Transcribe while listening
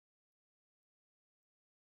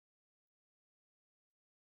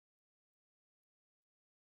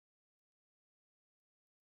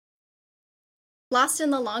Lost in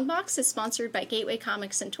the Long Box is sponsored by Gateway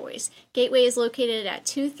Comics and Toys. Gateway is located at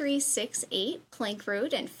 2368 Plank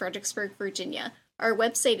Road in Fredericksburg, Virginia. Our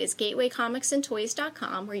website is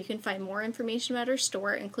gatewaycomicsandtoys.com, where you can find more information about our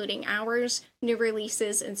store, including hours, new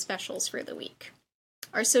releases, and specials for the week.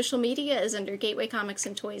 Our social media is under Gateway Comics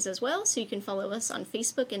and Toys as well, so you can follow us on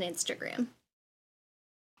Facebook and Instagram.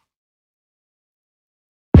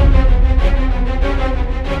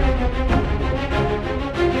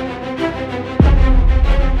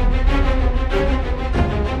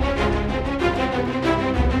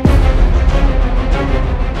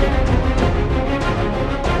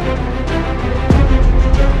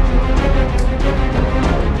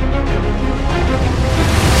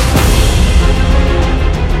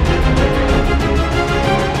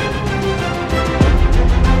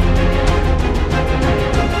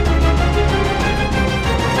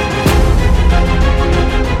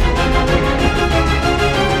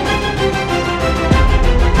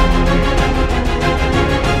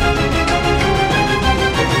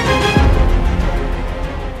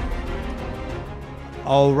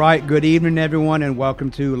 All right, good evening, everyone, and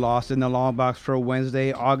welcome to Lost in the Long Box for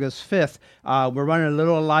Wednesday, August 5th. We're running a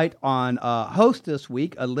little light on host this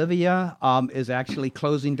week. Olivia is actually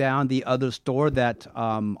closing down the other store that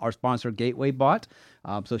our sponsor Gateway bought,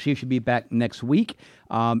 so she should be back next week.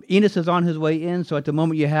 Enos is on his way in, so at the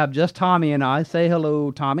moment you have just Tommy and I. Say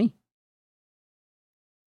hello, Tommy.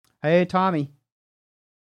 Hey, Tommy.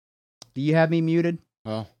 Do you have me muted?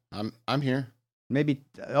 Well, I'm here. Maybe,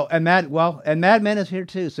 and Madman is here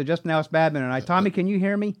too. So just now it's Madman and I. Tommy, can you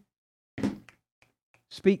hear me?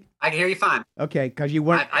 Speak. I can hear you fine. Okay, because you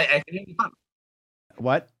weren't. I can hear you fine.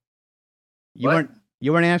 What? You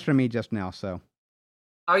weren't answering me just now. So.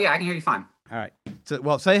 Oh yeah, I can hear you fine. All right. So,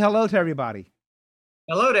 well, say hello to everybody.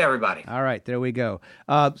 Hello to everybody. All right, there we go.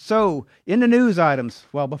 So in the news items.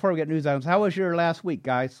 Well, before we get news items, how was your last week,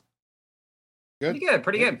 guys? Good.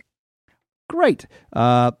 Pretty good. Great.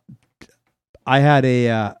 I had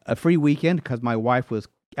a free weekend because my wife was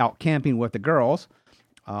out camping with the girls.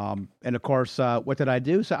 And of course, what did I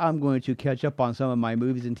do? So I'm going to catch up on some of my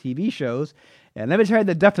movies and TV shows. And let me tell you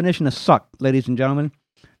the definition of suck, ladies and gentlemen.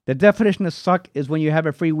 The definition of suck is when you have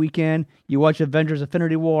a free weekend, you watch Avengers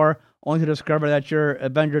Infinity War, only to discover that your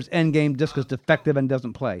Avengers Endgame disc is defective and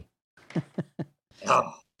doesn't play.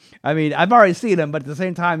 Oh. I mean, I've already seen them, but at the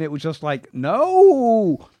same time, it was just like,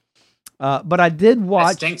 no. But I did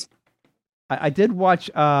watch... That stinks. I did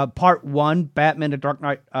watch part 1, Batman: The Dark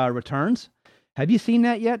Knight Returns. Have you seen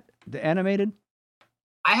that yet? The animated?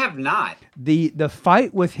 I have not. The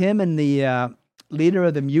fight with him and the leader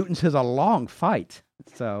of the mutants is a long fight.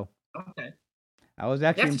 So Okay. I was You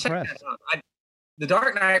actually have to check impressed. that out. The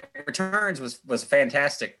Dark Knight Returns was a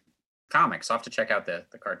fantastic comic, so I'll have to check out the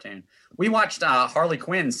cartoon. We watched Harley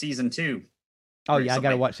Quinn season 2. Oh yeah, I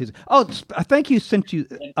gotta recently. watch season. Oh, I thank you since you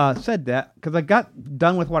said that because I got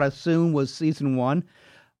done with what I assumed was season 1.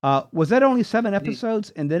 Was that only 7 episodes,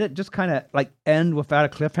 and did it just kind of like end without a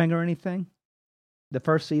cliffhanger or anything? The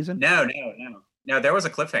first season? No. There was a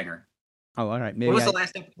cliffhanger. Oh, all right. Maybe What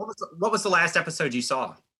was the last episode you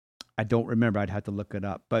saw? I don't remember. I'd have to look it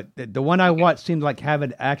up. But the one I watched seemed like have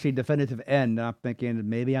an actually definitive end. And I'm thinking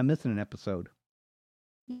maybe I'm missing an episode.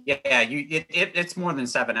 Yeah, it's more than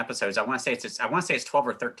 7 episodes. I want to say it's 12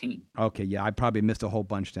 or 13. Okay, yeah, I probably missed a whole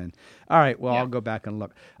bunch then. All right, well, Yeah. I'll go back and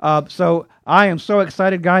look. So I am so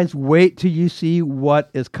excited, guys. Wait till you see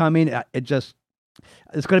what is coming. It's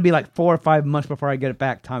going to be like 4 or 5 months before I get it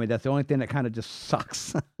back, Tommy. That's the only thing that kind of just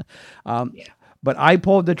sucks. Yeah. But I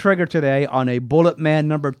pulled the trigger today on a Bullet Man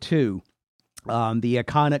 #2. The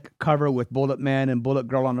iconic cover with Bullet Man and Bullet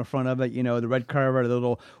Girl on the front of it, you know, the red cover, the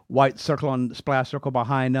little white circle on splash circle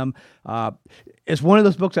behind them. It's one of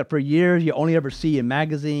those books that for years you only ever see in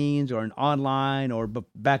magazines or in online or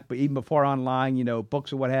even before online, you know,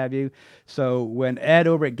 books or what have you. So when Ed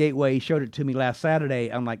over at Gateway showed it to me last Saturday,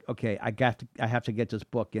 I'm like, okay, I have to get this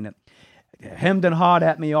book in it. Hemmed and hawed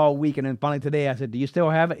at me all week, and then finally today I said, do you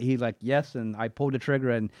still have it? He's like, yes, and I pulled the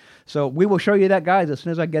trigger, and so we will show you that, guys, as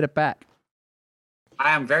soon as I get it back.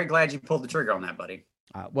 I am very glad you pulled the trigger on that, buddy.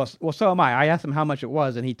 Well, so am I. I asked him how much it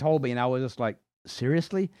was, and he told me, and I was just like,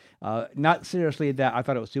 seriously? Not seriously that I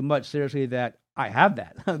thought it was too much, seriously that I have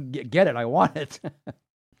that. Get it, I want it.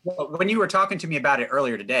 Well, when you were talking to me about it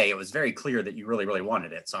earlier today, it was very clear that you really, really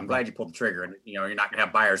wanted it. So I'm glad you pulled the trigger, and you're not going to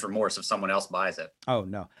have buyer's remorse if someone else buys it. Oh,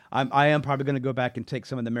 no. I am probably going to go back and take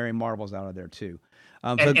some of the Mary Marvels out of there, too.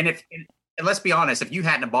 And let's be honest, if you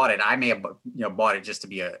hadn't have bought it, I may have bought it just to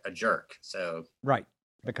be a jerk. So right.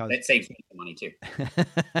 Because that saves me some money too.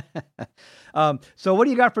 So what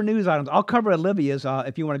do you got for news items? I'll cover Olivia's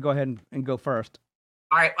if you want to go ahead and go first.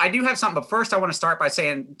 All right, I do have something, but first I want to start by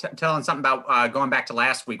telling something about going back to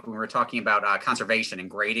last week when we were talking about conservation and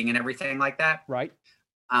grading and everything like that. Right.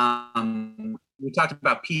 We talked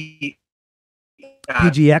about PGX.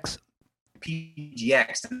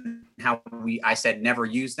 PGX and how I said never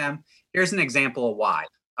use them. Here's an example of why.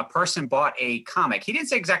 A person bought a comic. He didn't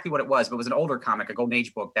say exactly what it was, but it was an older comic, a Golden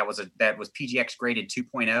Age book that was PGX graded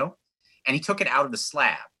 2.0, and he took it out of the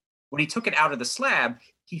slab. When he took it out of the slab,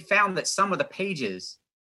 he found that some of the pages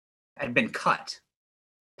had been cut.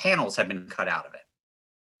 Panels had been cut out of it.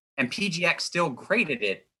 And PGX still graded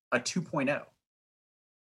it a 2.0.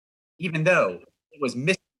 Even though it was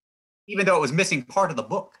missing part of the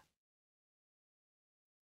book.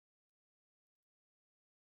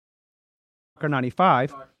 Walker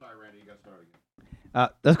 95.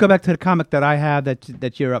 Let's go back to the comic that I have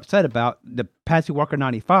that you're upset about. The Patsy Walker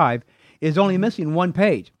 95 is only missing one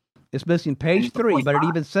page. It's missing page 3, but it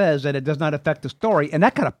even says that it does not affect the story, and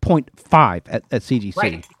that got a 0.5 at CGC.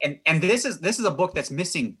 Right, and this is a book that's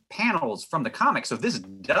missing panels from the comic, so this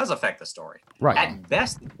does affect the story. Right. At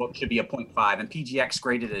best, the book should be a 0.5, and PGX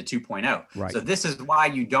graded it a 2.0. Right. So this is why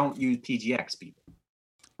you don't use PGX, people.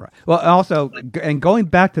 Right. Well, also, and going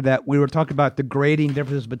back to that, we were talking about the grading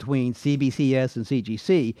differences between CBCS and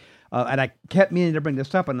CGC, and I kept meaning to bring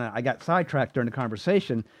this up, and I got sidetracked during the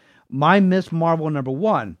conversation. My Miss Marvel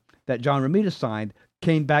 #1 that John Romita signed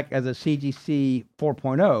came back as a CGC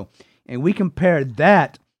 4.0, and we compared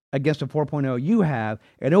that against the 4.0 you have,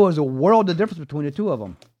 and there was a world of difference between the two of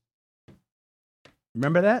them.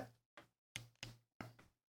 Remember that?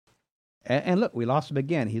 And look, we lost him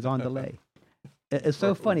again. He's on delay. It's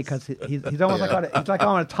so funny because he's almost like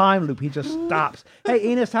on a time loop. He just stops.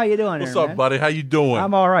 Hey, Enos, how you doing? What's there, up, man? buddy? How you doing?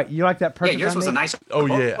 I'm all right. You like that purchase? Yeah, yours was a nice. Oh,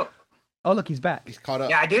 book. yeah. Oh, look, he's back. He's caught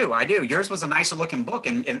up. Yeah, I do. Yours was a nicer looking book,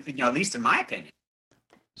 and at least in my opinion.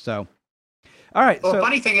 So, all right. Well, so,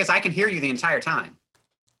 funny thing is, I can hear you the entire time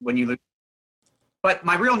when you. But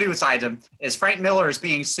my real news item is Frank Miller is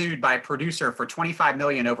being sued by a producer for $25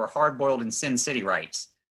 million over Hard Boiled and Sin City rights.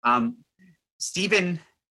 Stephen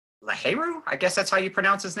LaHaru, I guess that's how you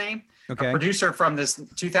pronounce his name. Okay. A producer from this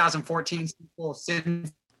 2014 sequel,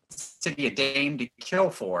 Sin City: A Dame to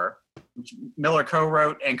Kill For, which Miller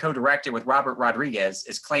co-wrote and co-directed with Robert Rodriguez,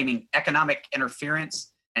 is claiming economic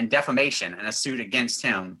interference and defamation in a suit against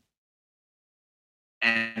him.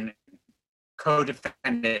 And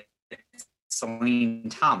co-defendant Celine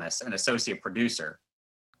Thomas, an associate producer.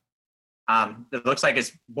 It looks like it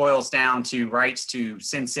boils down to rights to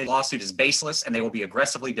Sin City. Lawsuit is baseless, and they will be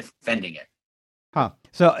aggressively defending it. Huh.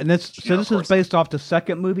 So, and this of is based off the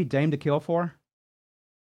second movie, Dame to Kill For?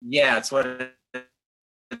 Yeah, it's what.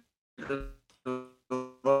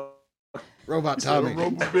 Robot Tommy.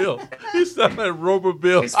 Robo-Bill. He sounded like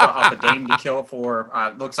Robo-Bill. Based off of Dame to Kill For.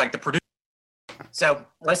 Looks like the producer. So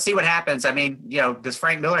let's see what happens. I mean, does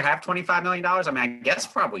Frank Miller have $25 million? I mean, I guess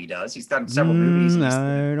probably he does. He's done several movies.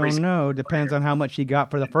 I don't know. Depends on how much he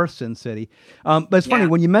got for the first Sin City. But it's funny,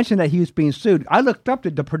 when you mentioned that he was being sued, I looked up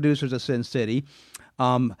the producers of Sin City,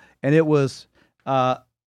 and it was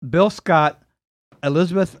Bill Scott,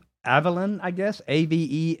 Elizabeth Avellan, I guess,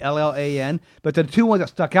 Avellan. But the two ones that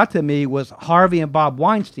stuck out to me was Harvey and Bob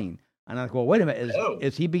Weinstein. And I was like, well, wait a minute.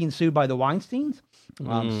 Is he being sued by the Weinsteins?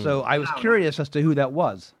 So I was curious as to who that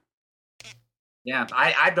was. Yeah,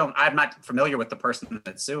 I'm not familiar with the person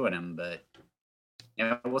that's suing him, but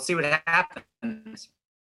we'll see what happens.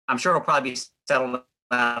 I'm sure it'll probably be settled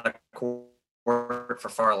out of court for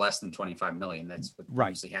far less than $25 million. That's what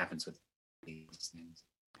usually happens with these things.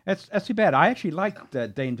 That's too bad. I actually liked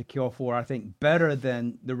Dame to Kill For, I think, better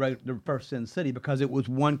than the first Sin City because it was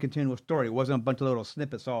one continuous story. It wasn't a bunch of little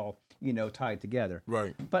snippets all, tied together.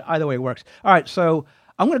 Right. But either way, it works. All right, so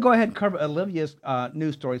I'm going to go ahead and cover Olivia's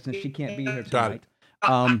news story since she can't be here tonight.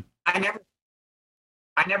 I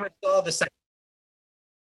never saw the second.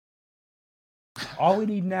 All we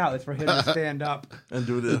need now is for him to stand up and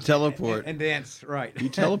do this. Teleport. And dance, right. You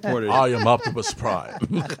teleported. I am Optimus Prime.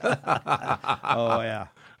 Oh, yeah.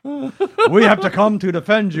 We have to come to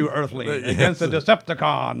defend you, Earthling, against the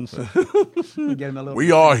Decepticons. Get him a little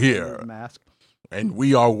we are here. Mask. And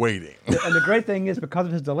we are waiting. And the great thing is, because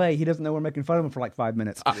of his delay, he doesn't know we're making fun of him for like 5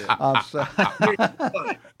 minutes.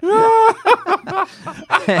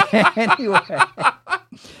 Anyway,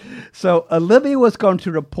 so Olivia was going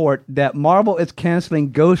to report that Marvel is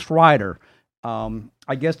canceling Ghost Rider.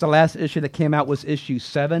 I guess the last issue that came out was issue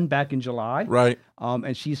 7 back in July. Right.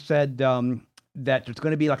 And she said that there's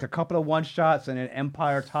going to be like a couple of one-shots and an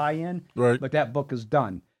Empire tie-in. Right. But that book is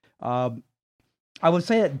done. I would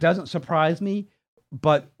say it doesn't surprise me,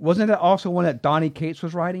 but wasn't it also one that Donny Cates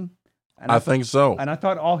was writing? And I think so. And I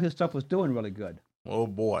thought all his stuff was doing really good. Oh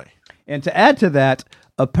boy. And to add to that,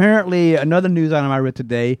 apparently another news item I read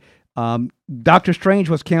today, Doctor Strange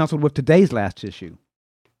was canceled with today's last issue.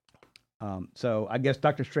 So I guess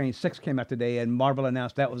Doctor Strange 6 came out today, and Marvel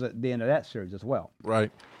announced that was at the end of that series as well.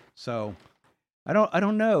 Right. So I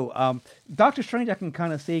don't know. Doctor Strange I can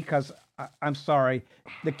kind of see because I'm sorry,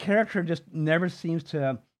 the character just never seems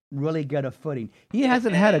to really get a footing. He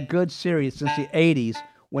hasn't had a good series since the 80s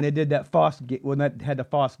when they did that when that had the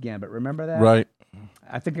Foss Gambit. Remember that? Right.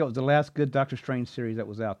 I think it was the last good Doctor Strange series that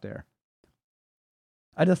was out there.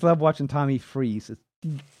 I just love watching Tommy freeze.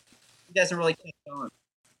 He doesn't really catch on.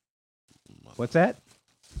 What's that?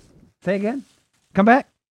 Say again? Come back?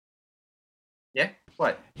 Yeah.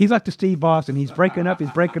 What? He's like the Steve Austin. He's breaking up.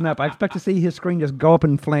 I expect to see his screen just go up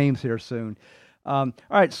in flames here soon. All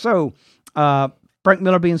right, so Frank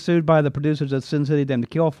Miller being sued by the producers of Sin City, Them to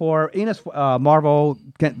Kill for. Enos, Marvel,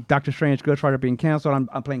 Doctor Strange, Ghost Rider being canceled.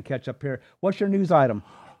 I'm playing catch up here. What's your news item?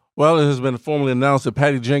 Well, it has been formally announced that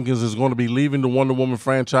Patty Jenkins is going to be leaving the Wonder Woman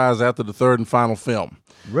franchise after the third and final film.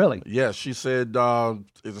 Really? Yes, she said,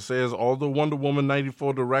 it says, although Wonder Woman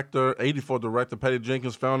 84 director Patty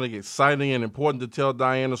Jenkins found it exciting and important to tell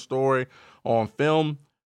Diana's story on film,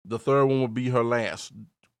 the third one will be her last.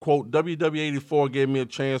 Quote, WW84 gave me a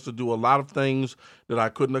chance to do a lot of things that I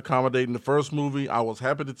couldn't accommodate in the first movie. I was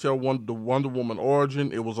happy to tell the Wonder Woman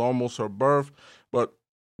origin. It was almost her birth, but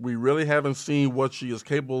we really haven't seen what she is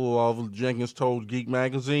capable of, Jenkins told Geek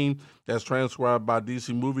Magazine, as transcribed by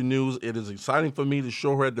DC Movie News. It is exciting for me to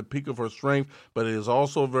show her at the peak of her strength, but it is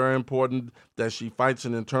also very important that she fights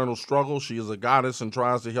an internal struggle. She is a goddess and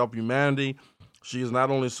tries to help humanity. She is not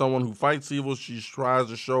only someone who fights evil, she tries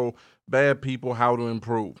to show bad people how to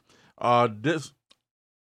improve. I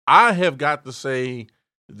have got to say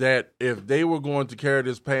that if they were going to carry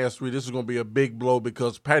this past three, this is going to be a big blow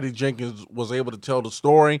because Patty Jenkins was able to tell the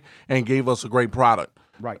story and gave us a great product.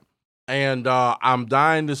 Right. And I'm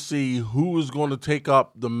dying to see who is going to take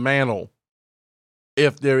up the mantle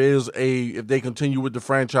if they continue with the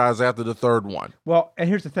franchise after the third one. Well, and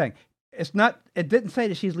here's the thing. It didn't say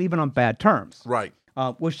that she's leaving on bad terms. Right.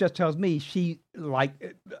 Which just tells me she,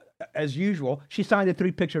 like, as usual, she signed a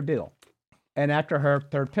 3-picture deal. And after her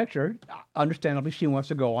third picture, understandably, she wants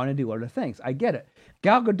to go on and do other things. I get it.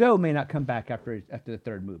 Gal Gadot may not come back after the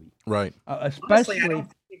third movie. Right. Especially, honestly, I don't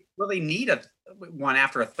think you really need one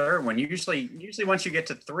after a third one. Usually once you get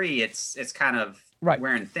to 3, it's kind of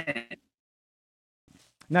wearing thin.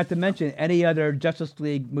 Not to mention any other Justice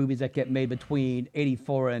League movies that get made between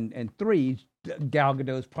 84 and 3, Gal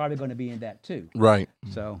Gadot is probably going to be in that too. Right.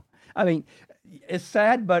 So, I mean, it's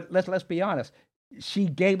sad, but let's be honest. She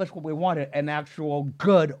gave us what we wanted, an actual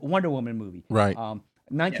good Wonder Woman movie. Right.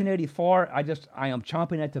 1984, I am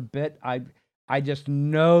chomping at the bit. I just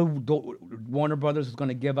know Warner Brothers is going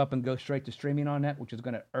to give up and go straight to streaming on that, which is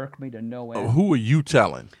going to irk me to no end. Who are you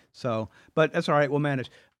telling? So, but that's all right. We'll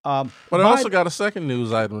manage. But I also got a second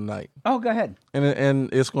news item tonight. Oh, go ahead. And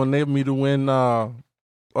it's going to enable me to win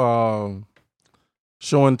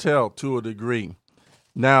show and tell to a degree.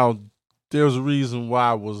 Now, there's a reason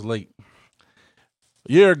why I was late.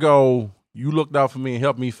 A year ago, you looked out for me and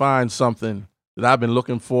helped me find something that I've been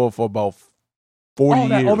looking for about 40 years.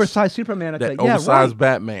 That oversized Superman. That oversized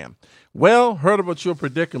Batman. Well, heard about your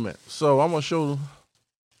predicament, so I'm going to show.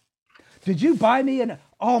 Did you buy me an...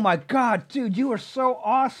 Oh, my God, dude, you are so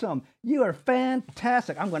awesome. You are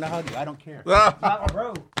fantastic. I'm going to hug you. I don't care.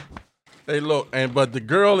 Bro. Hey, look, but the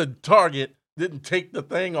girl at Target didn't take the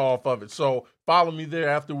thing off of it, so follow me there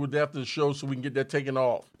after the show so we can get that taken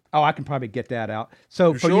off. Oh, I can probably get that out.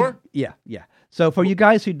 So you sure? Yeah. So for you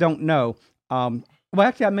guys who don't know, well,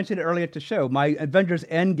 actually, I mentioned it earlier at the show. My Avengers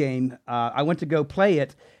Endgame, I went to go play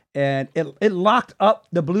it, and it locked up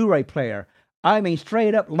the Blu-ray player. I mean,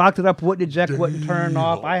 straight up locked it up, wouldn't eject, wouldn't turn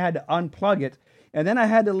off. I had to unplug it, and then I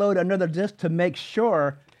had to load another disc to make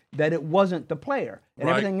sure that it wasn't the player, and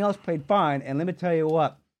everything else played fine. And let me tell you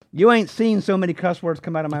what, you ain't seen so many cuss words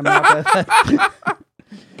come out of my mouth.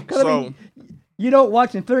 So. You don't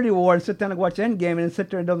watch Infinity War and sit down and watch Endgame and then sit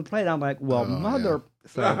there and don't play it. I'm like, well, mother.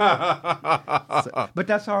 Yeah. But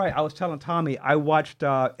that's all right. I was telling Tommy, I watched,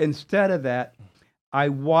 instead of that, I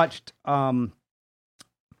watched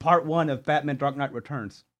part 1 of Batman Dark Knight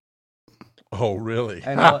Returns. Oh, really?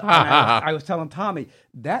 And I was telling Tommy,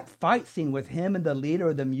 that fight scene with him and the leader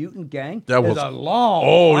of the mutant gang That is was a long.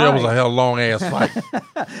 Oh, that was a fight. hell long ass fight.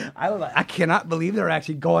 I was like, I cannot believe they're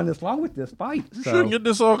actually going this long with this fight. You So, shouldn't get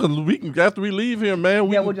this off because we can after we leave here, man.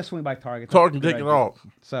 We yeah, can we'll just swing by Target. talk and Good take it idea. off.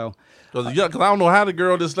 So, Because I don't know how the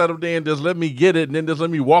girl just let him there and just let me get it and then just let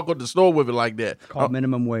me walk up the store with it like that. called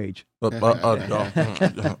minimum wage. I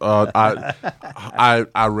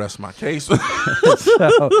rest my case.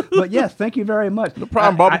 So, but yes, thank you very much. No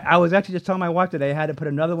problem, Bobby. I was actually just telling my wife today I had to put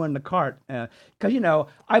another one in the cart because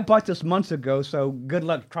I bought this months ago. So good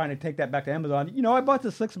luck trying to take that back to Amazon. I bought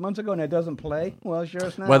this 6 months ago and it doesn't play. Well, sure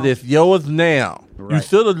it's not. Well, it's yours now. You Right.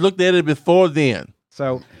 should have looked at it before then.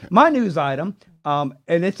 So my news item, and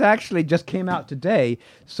it's actually just came out today.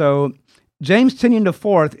 So James Tynion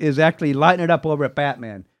IV is actually lighting it up over at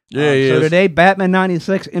Batman. Yeah, he So is. today, Batman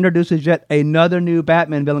 96 introduces yet another new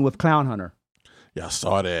Batman villain with Clown Hunter. Yeah, I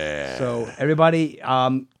saw that. So everybody,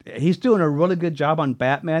 he's doing a really good job on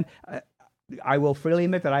Batman. I will freely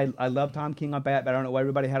admit that I love Tom King on Batman. I don't know why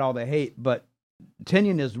everybody had all the hate, but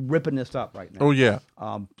Tynion is ripping this up right now. Oh, yeah.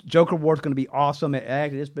 Joker War's going to be awesome. It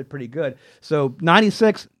actually has been pretty good. So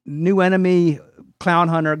 96, new enemy, Clown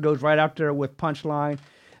Hunter goes right out there with Punchline.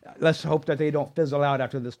 Let's hope that they don't fizzle out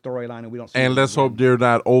after this storyline and we don't see And them let's again. hope they're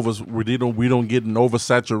not we don't get an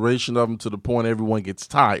oversaturation of them to the point everyone gets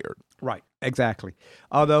tired. Right, exactly.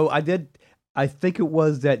 Although I think it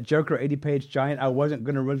was that Joker 80-page giant. I wasn't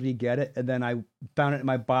going to really get it, and then I found it in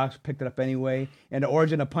my box, picked it up anyway, and the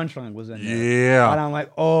origin of Punchline was in there. Yeah. And I'm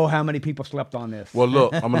like, oh, how many people slept on this? Well,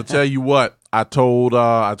 look, I'm going to tell you what. I told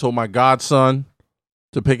my godson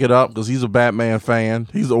to pick it up because he's a Batman fan.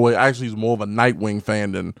 He's more of a Nightwing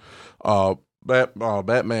fan than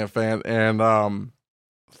Batman fan. And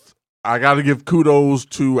I got to give kudos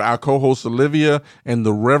to our co-host Olivia and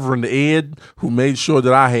the Reverend Ed who made sure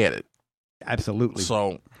that I had it. Absolutely.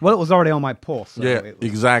 So Well, it was already on my pulse. So yeah, it was-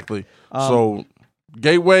 exactly. So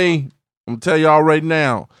Gateway, I'm gonna tell y'all right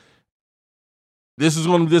now. This is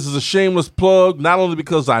a shameless plug, not only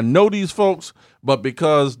because I know these folks, but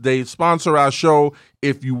because they sponsor our show.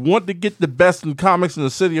 If you want to get the best in comics in the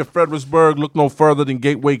city of Fredericksburg, look no further than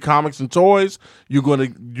Gateway Comics and Toys. You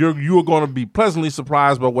are gonna be pleasantly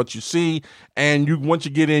surprised by what you see, and once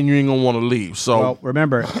you get in, you ain't gonna want to leave. So, Well,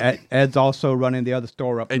 remember, Ed's also running the other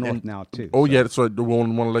store up And- north and- now too. oh so, yeah, so do we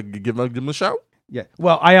want to give him a shout? yeah.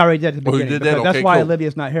 Well, I already did at the Oh, you beginning. did that? because that's Okay, why cool.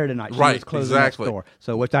 Olivia's not here tonight. She Right, was closing exactly. that store.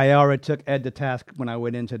 So, which I already took Ed to task when I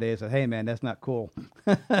went in today and said, "Hey, man, that's not cool."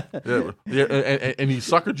 Yeah, and he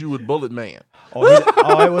suckered you with Bullet Man. It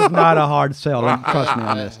was not a hard sell. Trust me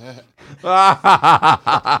on this.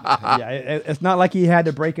 Yeah, it's not like he had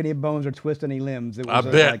to break any bones or twist any limbs. It was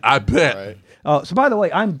I bet. Right. So, by the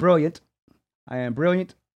way, I'm brilliant. I am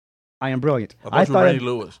brilliant. I am brilliant. I thought you were Randy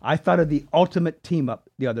Lewis. I thought of the ultimate team up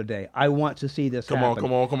the other day. I want to see this Come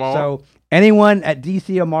happen. on. So, anyone at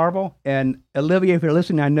DC or Marvel, and Olivia, if you're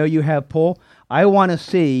listening, I know you have pull. I want to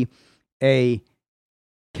see a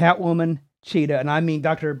Catwoman cheetah, and I mean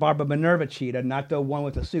Dr. Barbara Minerva cheetah, not the one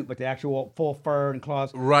with the suit, but the actual full fur and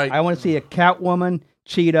claws. Right. I want to see a Catwoman,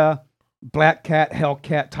 cheetah, Black Cat,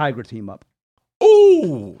 Hellcat, Tiger team up.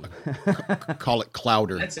 Ooh. Call it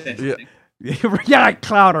Clouder. That's interesting. Yeah,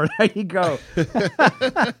 Clouder. There you go.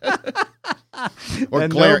 Or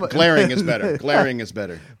And glaring is better. Glaring is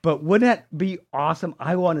better. But wouldn't that be awesome?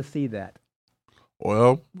 I want to see that.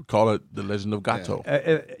 Well, we call it The Legend of Gato.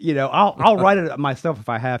 I'll write it myself if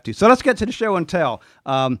I have to. So let's get to the show and tell.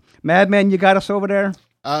 Madman, you got us over there?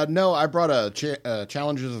 No, I brought a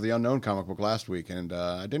Challenges of the Unknown comic book last week, and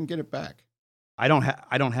I didn't get it back. I don't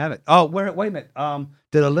have it. Oh, wait a minute.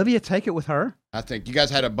 Did Olivia take it with her? I think you guys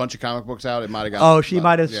had a bunch of comic books out. It might have got. Oh, she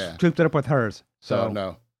might have Yeah. scooped it up with hers. So So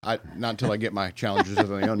no, not until I get my Challenges of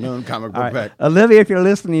the Unknown comic book all right. back. Olivia, if you're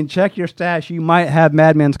listening, check your stash. You might have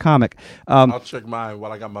Madman's comic. I'll check mine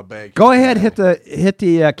while I got my bag. Go ahead, hit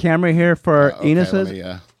the camera here for Okay, Enos's, let me,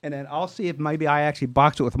 and then I'll see if maybe I actually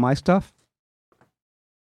box it with my stuff.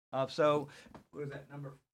 So, what is that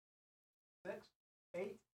number? 6,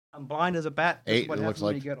 8. I'm blind as a bat. This is 8, what it happens looks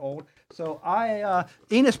when like. you get old. So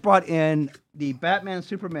Enos brought in the Batman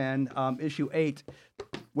Superman issue 8,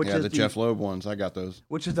 which yeah, is the Jeff Loeb ones. I got those.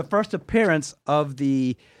 which is the first appearance of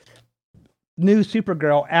the new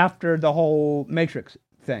Supergirl after the whole Matrix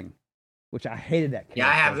thing, which I hated that. Yeah,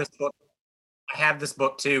 I have character. this book. I have this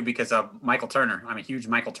book too because of Michael Turner. I'm a huge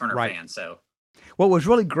Michael Turner Right. fan. So What was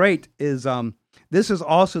really great is this is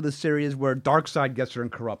also the series where Darkseid gets her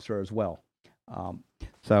and corrupts her as well. And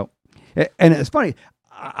it's funny.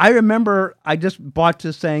 I remember I just bought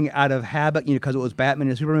this thing out of habit, because it was Batman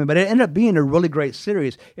and Superman, but it ended up being a really great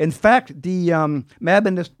series. In fact, the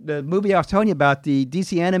Madman, the movie I was telling you about, the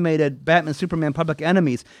DC animated Batman Superman Public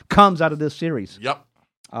Enemies, comes out of this series. Yep.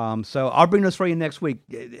 So I'll bring this for you next week.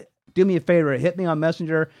 Do me a favor, hit me on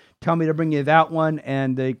Messenger, tell me to bring you that one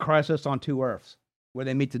and the Crisis on Two Earths, where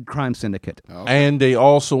they meet the crime syndicate. Okay. And they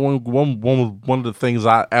also one of the things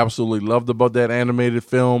I absolutely loved about that animated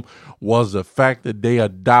film was the fact that they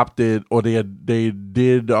adopted, or they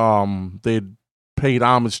paid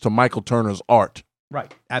homage to Michael Turner's art.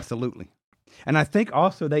 Right, absolutely. And I think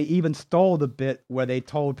also they even stole the bit where they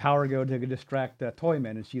told Power Girl to distract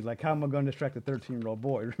Toyman, and she's like, "How am I going to distract a 13-year-old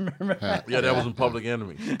boy?" Remember that? Yeah, that was in Public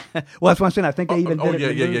Enemy. Well, that's what I'm saying. I think they even did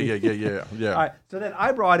it. Yeah. All right, so then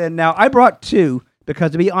I brought two,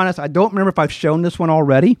 because to be honest, I don't remember if I've shown this one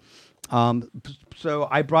already. So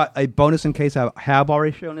I brought a bonus in case I have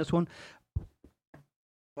already shown this one.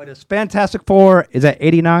 But it's Fantastic Four. Is that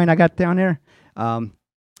 89 I got down there?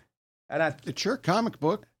 It's your comic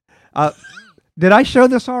book. Did I show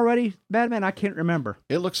this already, Batman? I can't remember.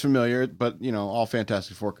 It looks familiar, but all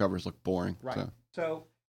Fantastic Four covers look boring. Right. So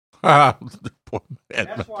that's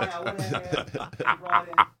why I went ahead and brought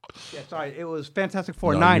in. Yeah, sorry, it was Fantastic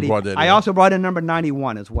Four No, 90. I also brought in number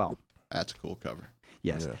 91 as well. That's a cool cover.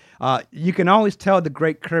 Yes. Yeah. You can always tell the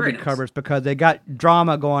great Kirby covers because they got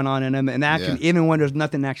drama going on in them and action, even when there's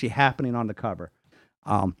nothing actually happening on the cover.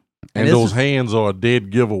 And those hands are a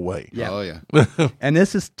dead giveaway. Yeah. Oh, yeah. And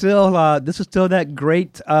this is still that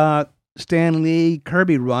great Stan Lee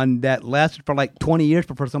Kirby run that lasted for like 20 years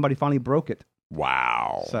before somebody finally broke it.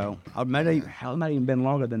 Wow. So it might even been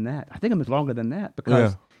longer than that. I think it was longer than that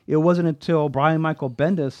because it wasn't until Brian Michael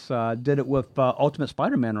Bendis did it with Ultimate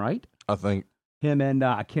Spider-Man, right? I think him and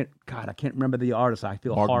I can't remember the artist. I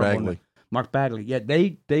feel horrible. Bagley. Mark Bagley. Yeah,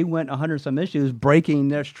 they went 100 some issues, breaking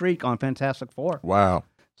their streak on Fantastic Four. Wow.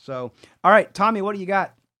 So, all right, Tommy, what do you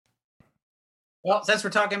got? Well, since we're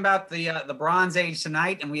talking about the Bronze Age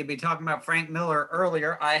tonight, and we had been talking about Frank Miller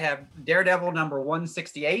earlier, I have Daredevil number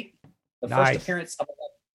 168, the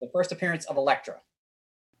first appearance of Elektra.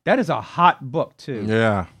 That is a hot book too.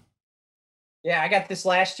 Yeah. Yeah, I got this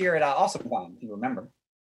last year at AwesomeCon, if you remember.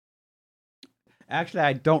 Actually,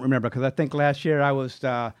 I don't remember because I think last year I was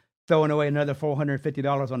throwing away another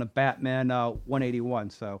 $450 on a Batman 181.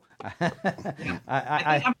 So I'm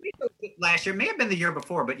pretty sure last year, may have been the year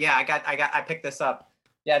before, but yeah, I picked this up.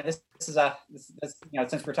 Yeah, this is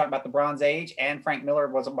since we're talking about the Bronze Age and Frank Miller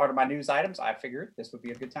was a part of my news items, I figured this would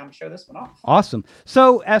be a good time to show this one off. Awesome.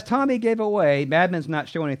 So as Tommy gave away, Madman's not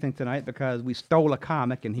showing anything tonight because we stole a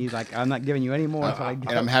comic, and he's like, "I'm not giving you any more." And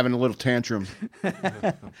I'm having a little tantrum.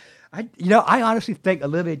 I honestly think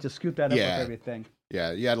Olivia just scooped that up with everything.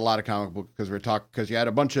 Yeah, you had a lot of comic book because you had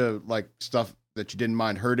a bunch of like stuff that you didn't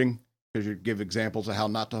mind hurting because you give examples of how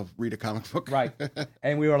not to read a comic book. Right.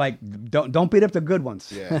 And we were like, don't beat up the good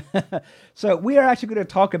ones. Yeah. So we are actually going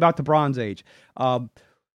to talk about the Bronze Age.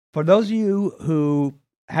 For those of you who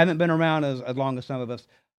haven't been around as long as some of us,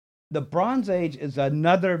 the Bronze Age is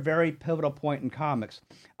another very pivotal point in comics.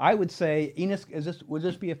 I would say, Enos, would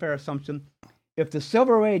this be a fair assumption? If the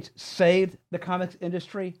Silver Age saved the comics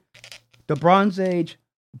industry, the Bronze Age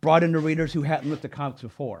brought in the readers who hadn't looked at comics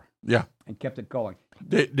before. Yeah. And kept it going.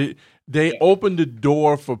 They opened the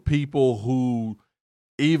door for people who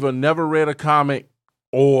either never read a comic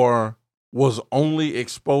or was only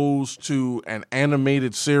exposed to an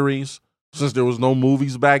animated series since there was no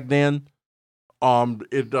movies back then.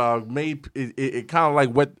 It kind of like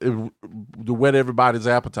whet everybody's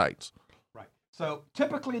appetites. Right. So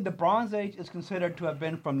typically the Bronze Age is considered to have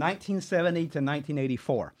been from 1970 to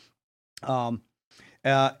 1984.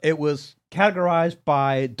 It was categorized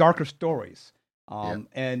by darker stories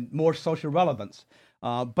and more social relevance.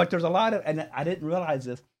 But there's a lot of, and I didn't realize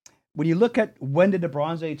this, when you look at when did the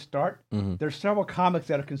Bronze Age start, there's several comics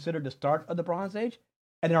that are considered the start of the Bronze Age,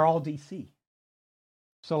 and they're all DC.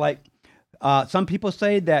 So like, some people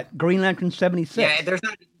say that Green Lantern 76. Yeah, there's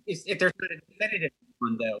not a definitive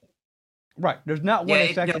one though. Right, there's not one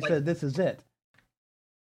that actually says this is it.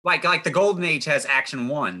 Like the Golden Age has Action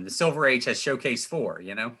 1, the Silver Age has Showcase 4,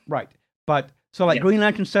 Right. But so Green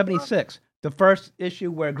Lantern 76, the first issue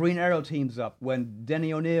where Green Arrow teams up when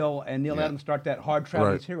Denny O'Neil and Neil Adams start that Hard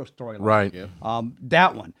Travelers Hero storyline. Right. Yeah.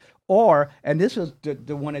 That one. And this is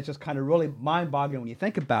the one that's just kind of really mind-boggling when you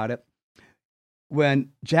think about it, when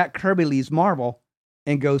Jack Kirby leaves Marvel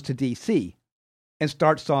and goes to DC and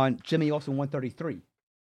starts on Jimmy Olsen 133.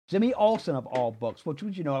 Jimmy Olsen of all books, which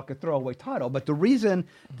was, like a throwaway title. But the reason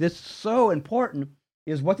this is so important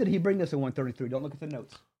is what did he bring us in 133? Don't look at the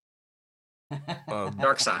notes.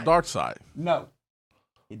 Dark Side. Dark Side. No.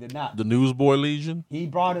 He did not. The Newsboy Legion. He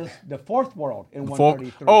brought us the Fourth World in The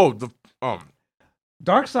 133.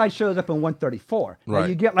 Darkseid shows up in 134. Now, Right.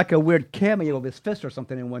 you get like a weird cameo of his fist or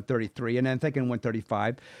something in 133, and then I think in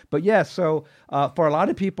 135. But yeah, so for a lot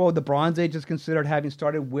of people, the Bronze Age is considered having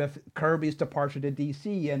started with Kirby's departure to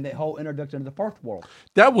DC and the whole introduction to the Fourth World.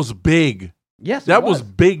 That was big. Yes, That it was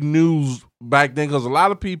big news back then because a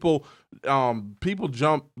lot of people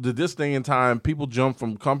jump to this day and time. People jump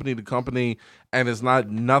from company to company, and it's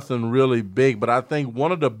nothing really big. But I think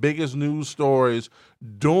one of the biggest news stories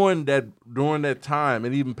during that time,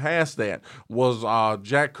 and even past that, was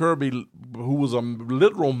Jack Kirby, who was a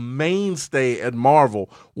literal mainstay at Marvel,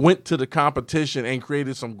 went to the competition and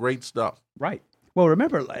created some great stuff. Right. Well,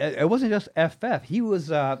 remember, it wasn't just FF. He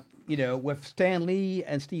was, with Stan Lee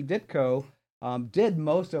and Steve Ditko, did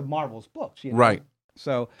most of Marvel's books. Right.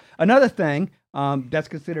 So another thing that's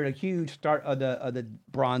considered a huge start of the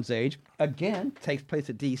Bronze Age, again, takes place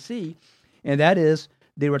at DC, and that is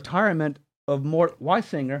the retirement of Mort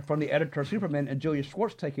Weisinger from the editor of Superman and Julius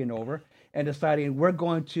Schwartz taking over and deciding we're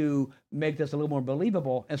going to make this a little more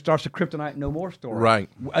believable and starts the Kryptonite No More story. Right.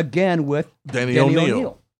 Again with Danny O'Neill.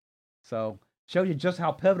 O'Neill. So shows you just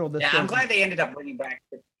how pivotal this is. Yeah, I'm glad they ended up bringing back.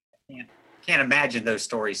 Can't imagine those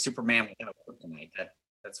stories. Superman without kryptonite.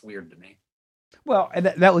 That's weird to me. Well, and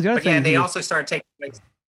that was the other But thing. yeah, they also started taking away.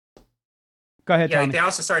 Go ahead, Yeah, Tommy. they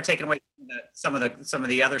also started taking away some of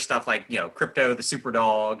the other stuff like Crypto, the Super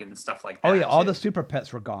Dog, and stuff like that. Oh yeah, all too. the super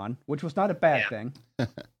pets were gone, which was not a bad Yeah. thing.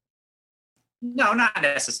 No, not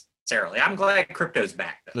necessarily. I'm glad Crypto's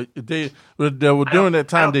back though. They were during that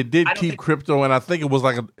time. They did I don't keep think- Crypto, and I think it was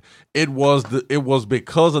it was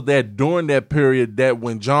because of that during that period that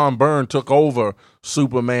when John Byrne took over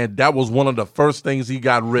Superman, that was one of the first things he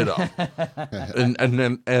got rid of.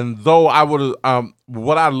 and though I would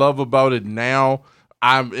what I love about it now,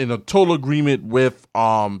 I'm in a total agreement with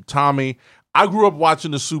Tommy. I grew up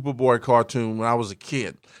watching the Superboy cartoon when I was a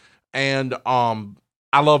kid, and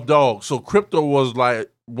I love dogs. So Crypto was like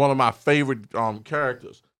one of my favorite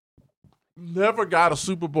characters. Never got a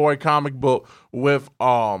Superboy comic book with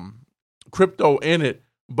Crypto in it,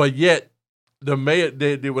 but yet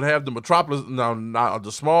they would have the Metropolis, the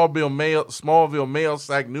Smallville Mail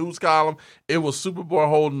Sack news column. It was Superboy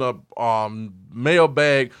holding a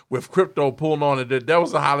mailbag with Crypto pulling on it. That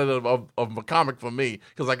was the highlight of a comic for me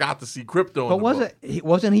because I got to see Crypto. But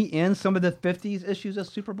wasn't he in some of the 50s issues of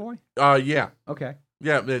Superboy? Yeah. Okay.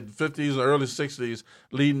 Yeah, the 50s and early 60s,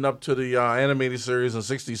 leading up to the animated series in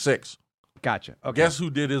 66. Gotcha. Okay. Guess who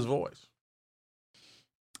did his voice?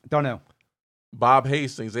 Don't know. Bob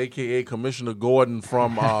Hastings, a.k.a. Commissioner Gordon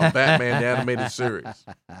from Batman the Animated Series.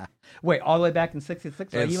 Wait, all the way back in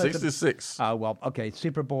 66? In 66. Oh, well, okay.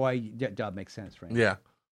 Superboy, that makes sense, right? Yeah.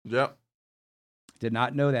 Yep. Did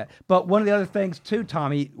not know that. But one of the other things, too,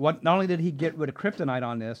 Tommy, not only did he get rid of Kryptonite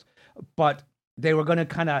on this, but they were going to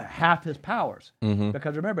kind of half his powers. Mm-hmm.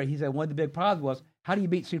 Because remember, he said one of the big problems was, how do you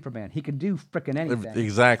beat Superman? He can do frickin' anything.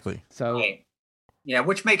 Exactly. So, Right. Yeah,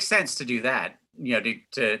 which makes sense to do that.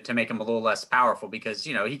 To make him a little less powerful because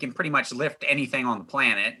he can pretty much lift anything on the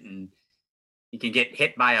planet and he can get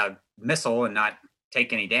hit by a missile and not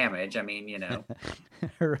take any damage. I mean,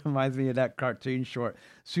 it reminds me of that cartoon short,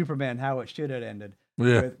 Superman, How It Should Have Ended.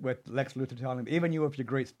 Yeah. With Lex Luthor telling him, even you with your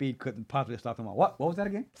great speed couldn't possibly stop them all. What was that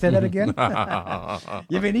again? Say that again?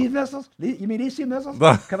 You mean these missiles? You mean these two missiles?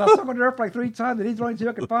 Because I circled the Earth like 3 times and these are the only 2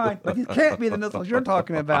 I could find. But these can't be the missiles you're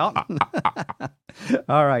talking about.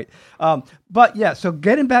 All right. But yeah, so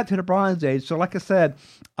getting back to the Bronze Age. So like I said,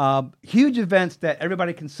 huge events that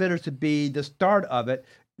everybody considers to be the start of it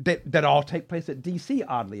that all take place at DC,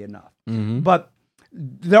 oddly enough. Mm-hmm. But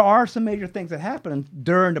there are some major things that happen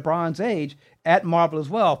during the Bronze Age at Marvel as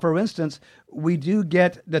well. For instance, we do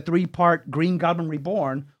get the 3-part Green Goblin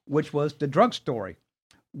Reborn, which was the drug story,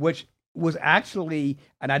 which was actually,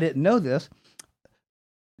 and I didn't know this,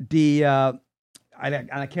 I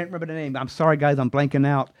can't remember the name. I'm sorry, guys, I'm blanking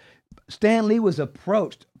out. Stan Lee was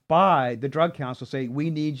approached by the Drug Council saying, we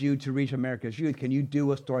need you to reach America's youth. Can you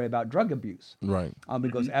do a story about drug abuse? Right. He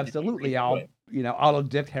goes, absolutely. I'll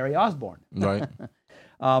addict Harry Osborn. Right.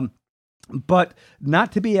 But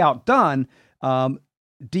not to be outdone,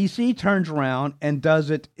 DC turns around and does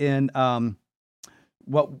it in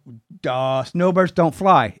Snowbirds Don't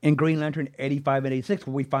Fly in Green Lantern 85 and 86,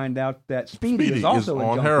 where we find out that Speedy is also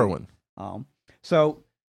on a heroin. So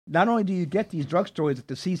not only do you get these drug stories that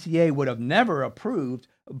the CCA would have never approved,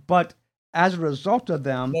 but as a result of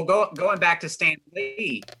them... Well, going back to Stan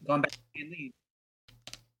Lee,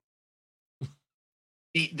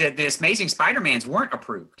 the Amazing Spider-Mans weren't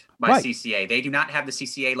approved by Right. CCA. They do not have the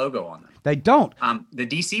CCA logo on them. They don't. The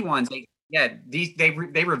DC ones, Yeah,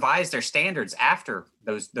 they revised their standards after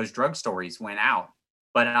those drug stories went out.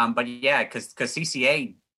 But yeah, because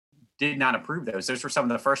CCA did not approve those. Those were some of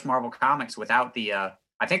the first Marvel comics without the.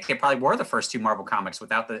 I think they probably were the first two Marvel comics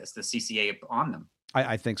without the CCA on them.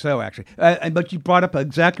 I think so, actually. But you brought up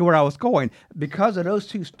exactly where I was going. Because of those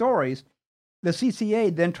two stories, the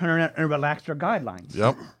CCA then turned around and relaxed their guidelines.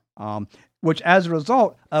 Yep. Which, as a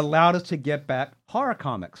result, allowed us to get back horror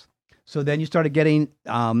comics. So then you started getting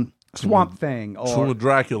Swamp Thing or Tomb of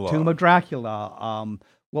Dracula.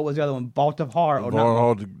 What was the other one? Vault of Horror.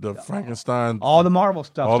 All the Frankenstein. All the Marvel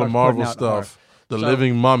stuff. All the Marvel stuff. Horror. The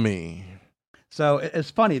Living Mummy. So it's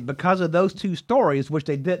funny, because of those two stories, which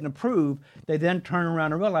they didn't approve, they then turn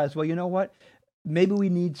around and realize, well, you know what? Maybe we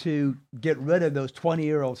need to get rid of those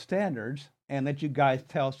 20-year-old standards and let you guys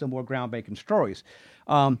tell some more groundbreaking stories.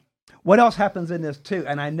 What else happens in this too?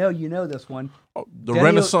 And I know you know this one.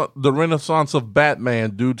 The Renaissance of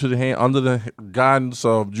Batman, due to under the guidance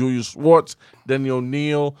of Julius Schwartz, Denny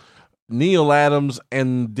O'Neil, Neil Adams,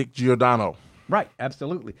 and Dick Giordano. Right,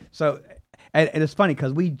 absolutely. So, and it's funny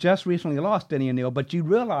because we just recently lost Denny O'Neil, but you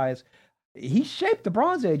realize he shaped the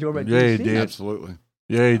Bronze Age over at DC. Yeah, he did. Absolutely.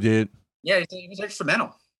 Yeah, he did. Yeah, he was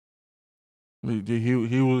instrumental. He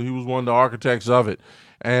was one of the architects of it.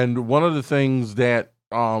 And one of the things that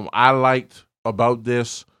I liked about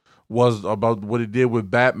this was about what it did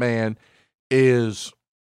with Batman is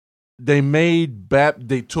they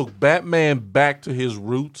took Batman back to his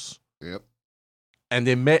roots. Yep. And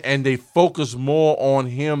they focused more on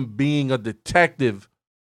him being a detective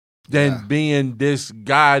than being this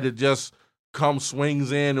guy that just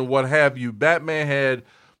swings in and what have you. Batman had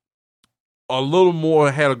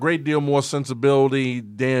a great deal more sensibility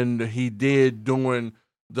than he did during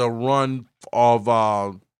the run of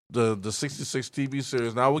the 66 TV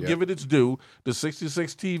series. Now, I will give it its due. The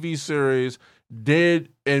 66 TV series did,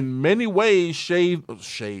 in many ways,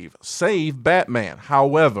 save Batman.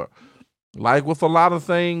 However, like with a lot of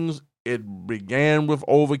things, it began with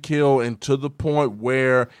overkill and to the point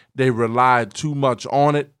where they relied too much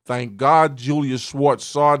on it. Thank God Julius Schwartz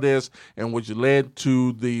saw this, and which led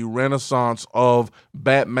to the renaissance of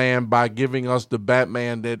Batman by giving us the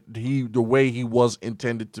Batman the way he was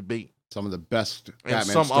intended to be. Some of the best and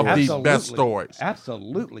Batman some of the best stories.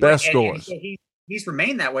 Absolutely. Best stories. And he's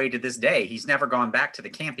remained that way to this day. He's never gone back to the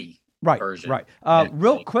campy version. Right.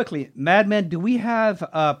 Real quickly, Madman, do we have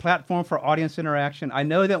a platform for audience interaction? I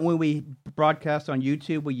know that when we broadcast on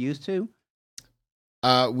YouTube, we used to.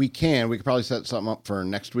 We could probably set something up for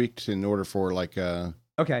next week in order for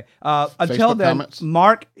Okay. Until then, comments.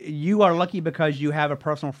 Mark, you are lucky because you have a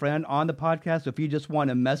personal friend on the podcast. If you just want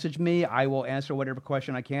to message me, I will answer whatever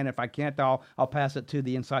question I can. If I can't, I'll pass it to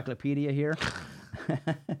the encyclopedia here.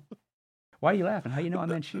 Why are you laughing? How you know I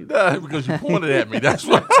meant shoot? Because you pointed at me. That's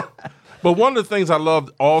why. But one of the things I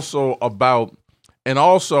loved also about, and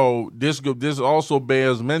also this also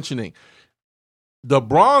bears mentioning, the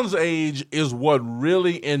Bronze Age is what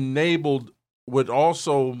really enabled. With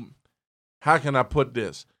also, how can I put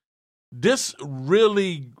this? This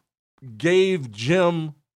really gave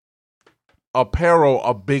Jim Aparo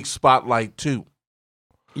a big spotlight too.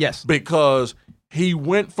 Yes, because he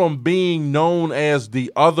went from being known as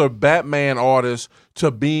the other Batman artist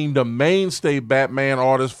to being the mainstay Batman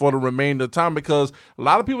artist for the remainder of the time, because a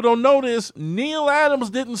lot of people don't know this. Neil Adams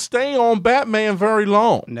didn't stay on Batman very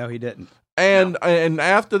long. No, he didn't. And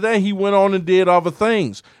after that, he went on and did other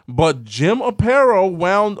things. But Jim Aparo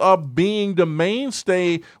wound up being the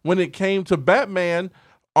mainstay when it came to Batman,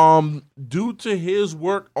 due to his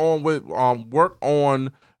work on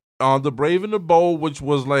The Brave and the Bold, which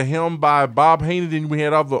was like him by Bob Haney. Then we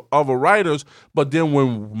had other writers. But then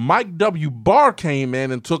when Mike W. Barr came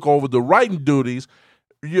in and took over the writing duties,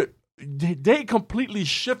 they completely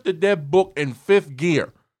shifted that book in fifth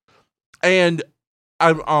gear. And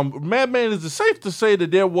Madman, is it safe to say that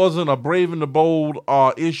there wasn't a Brave and the Bold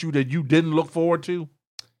issue that you didn't look forward to?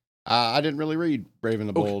 I didn't really read Brave and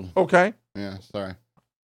the Bold. Okay. Yeah, sorry.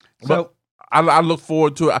 So I look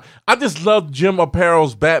forward to it. I just love Jim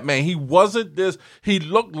Aparo's Batman. He wasn't this. He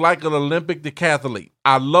looked like an Olympic decathlete.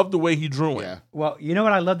 I love the way he drew it. Yeah. Well, you know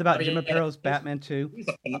what I loved about Jim Aparo's Batman too? He's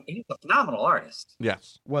a phenomenal artist.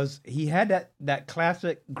 Yes. Was he had that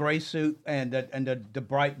classic gray suit and the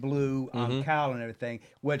bright blue cowl and everything,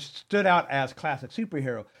 which stood out as classic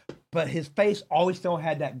superhero. But his face always still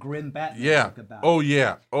had that grim Batman look about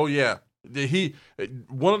it. Oh yeah.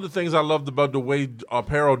 One of the things I loved about the way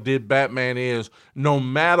Aparo did Batman is no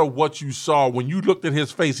matter what you saw, when you looked at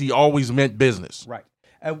his face, he always meant business. Right.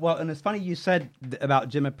 And it's funny you said about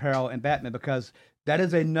Jim Aparo and Batman, because that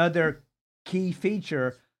is another key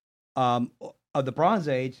feature of the Bronze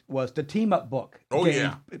Age was the team up book. Oh,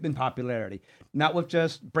 gained in popularity, not with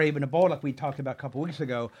just Brave and the Bold like we talked about a couple weeks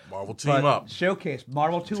ago. Marvel Team but Up. Showcase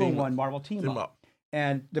Marvel 2-in-1, Marvel Team Up.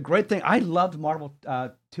 And the great thing, I loved Marvel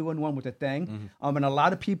 2-in-1 with the Thing. And a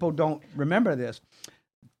lot of people don't remember this.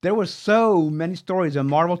 There were so many stories in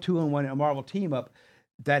Marvel 2-in-1 and Marvel Team Up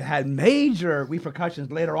that had major repercussions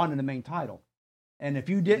later on in the main title. And if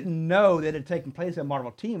you didn't know that it had taken place in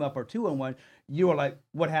Marvel Team Up or 2-in-1, you were like,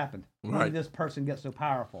 what happened? Why did this person get so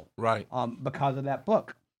powerful? Right. Because of that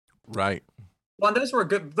book. Right. Well, those were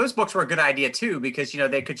good. Those books were a good idea too, because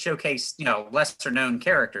they could showcase lesser known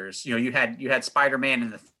characters. You had Spider-Man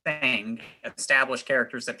and the Thing, established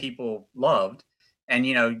characters that people loved, and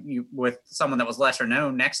you with someone that was lesser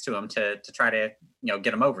known next to him to try to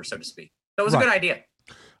get them over, so to speak. So it was a good idea.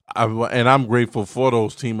 And I'm grateful for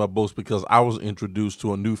those team up books because I was introduced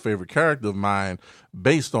to a new favorite character of mine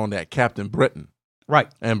based on that, Captain Britain. Right.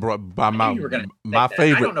 And brought by my I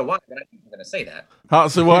favorite. don't know why, but I knew you were going to say that. Huh?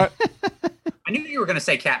 So what? I knew you were going to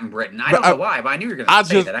say Captain Britain. I don't know why, but I knew you were going to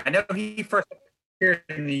say that. I know he first appeared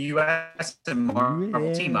in the U.S. and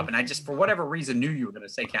Marvel Team Up, and I just, for whatever reason, knew you were going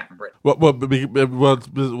to say Captain Britain.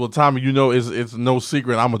 Well, Tommy, it's no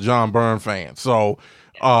secret I'm a John Byrne fan. So,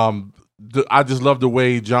 I just love the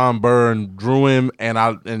way John Byrne drew him, and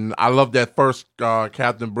I love that first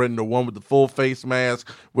Captain Britain, the one with the full face mask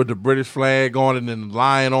with the British flag on it and the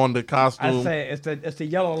lion on the costume. I say it's the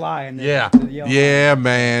yellow lion. Yeah,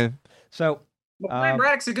 man. So, Brian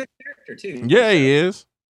Braddock's a good character too. Yeah, he is.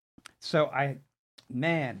 So I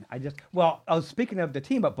was speaking of the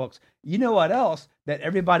team up books. You know what else that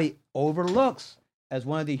everybody overlooks as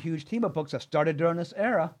one of the huge team up books that started during this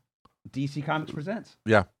era? DC Comics Presents.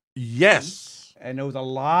 Yeah. Yes. And there was a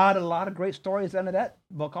lot of great stories under that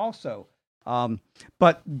book also.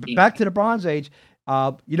 But back to the Bronze Age,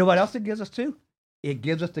 you know what else it gives us too? It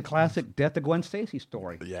gives us the classic Death of Gwen Stacy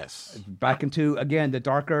story. Yes. Back into, again, the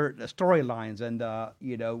darker storylines and,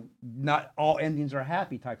 not all endings are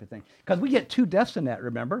happy type of thing. Because we get 2 deaths in that,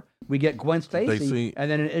 remember? We get Gwen Stacy,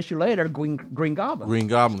 and then an issue later, Green Goblin. Green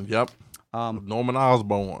Goblin, yep. Norman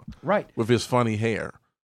Osborn. Right. With his funny hair.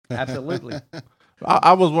 Absolutely.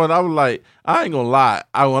 I was like, I ain't gonna lie.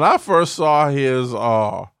 When I first saw his,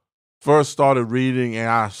 first started reading and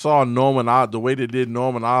I saw the way they did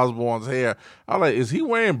Norman Osborn's hair, I was like, is he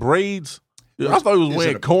wearing braids? I thought he was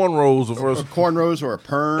wearing cornrows the first. Cornrows or a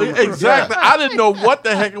perm. Exactly. I didn't know what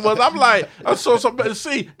the heck it was. I'm like,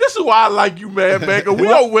 see, this is why I like you, man, because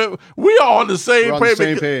we are on the same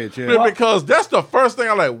page. Yeah. Because that's the first thing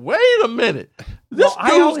I'm like, wait a minute.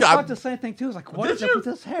 I always thought the same thing too. I was like, what is up with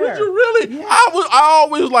this hair? Did you really? Yeah. I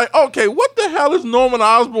always like, okay, what the hell is Norman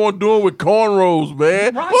Osborn doing with cornrows,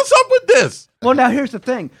 man? Right. What's up with this? Well, now here's the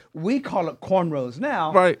thing. We call it cornrows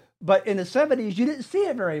now. Right. But in the 70s, you didn't see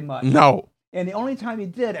it very much. No. And the only time he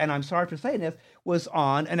did, and I'm sorry for saying this, was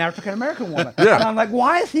on an African American woman. Yeah. And I'm like,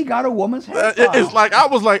 why has he got a woman's hair? It's like I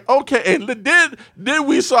was like, okay, and then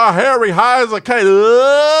we saw Harry Heiser kind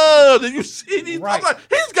of. Did you see these? Right. I'm like,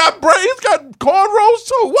 he's got cornrows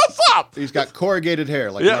too. What's up? He's got corrugated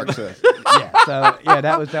hair, like Mark said.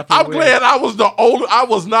 That was definitely. I'm glad I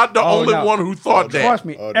was not the only one who thought that. Trust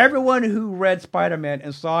me, everyone who read Spider-Man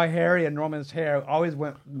and saw Harry and Norman's hair always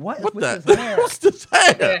went, "What is with this hair? What's this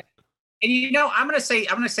hair?" Yeah. And I'm gonna say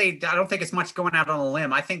I don't think it's much going out on a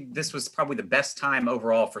limb. I think this was probably the best time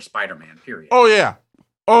overall for Spider-Man. Period. Oh yeah.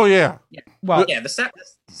 Yeah. Well, yeah. The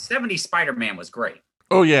 70s Spider-Man was great.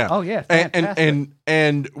 Oh yeah. Oh yeah. Fantastic.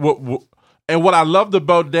 And what I loved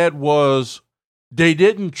about that was they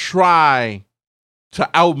didn't try to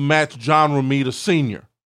outmatch John Romita Sr.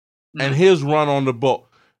 and his run on the book.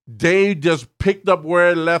 They just picked up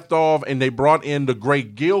where it left off, and they brought in the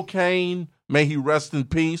great Gil Kane, may he rest in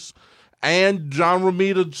peace. And John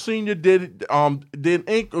Romita Sr. did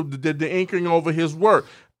the inking over his work,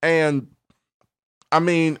 and I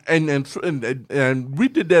mean, and we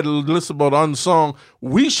did that list about Unsung.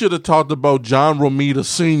 We should have talked about John Romita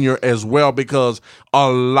Sr. as well, because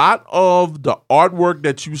a lot of the artwork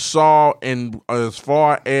that you saw, and as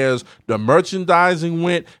far as the merchandising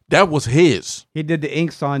went, that was his. He did the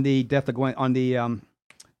inks on the Death of Gwen on the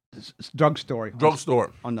drugstore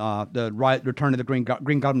on the Return of the Green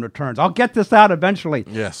Goblin Returns. I'll get this out eventually.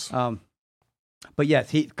 Yes. But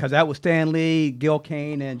yes, because that was Stan Lee, Gil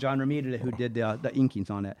Kane, and John Romita who did the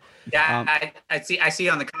inkings on it. Yeah, I see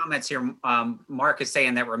on the comments here. Mark is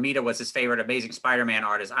saying that Romita was his favorite Amazing Spider-Man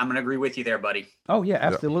artist. I'm gonna agree with you there, buddy. Oh yeah,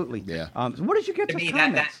 absolutely. Yeah. So what did you get to me?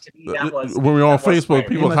 That was when we were on Facebook.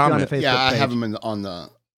 People comment. Yeah, I have them on the.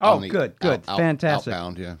 Good, fantastic.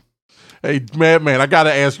 Outbound, yeah. Hey, Madman, I got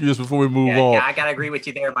to ask you this before we move on. Yeah, I gotta agree with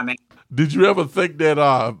you there, my man. Did you ever think that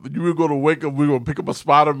you were going to wake up, we were going to pick up a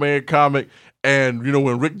Spider-Man comic, and,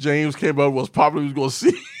 when Rick James came out, was probably was going to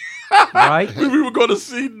see... Right? we were going to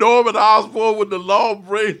see Norman Osborn with the long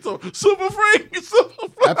braids. Super Freak.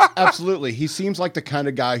 Absolutely. He seems like the kind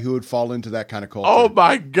of guy who would fall into that kind of culture. Oh,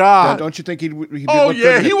 my God. Don't you think he'd look he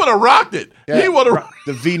good? would have rocked it. Yeah. He would have.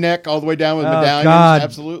 The V-neck all the way down with medallions. God.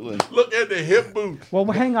 Absolutely. Look at the hip boot. Well,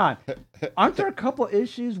 hang on. Aren't there a couple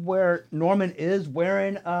issues where Norman is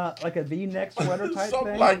wearing like a V-neck sweater type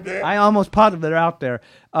Something thing? like that. I almost positive they're out there.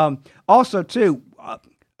 Also, too,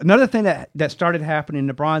 another thing that started happening in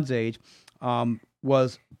the Bronze Age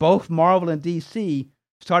was both Marvel and DC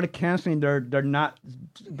started canceling their not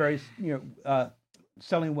very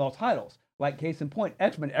selling well titles. Like case in point,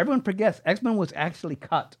 X-Men. Everyone forgets X-Men was actually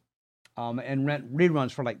cut and ran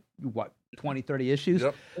reruns for 20, 30 issues.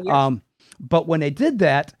 Yep. But when they did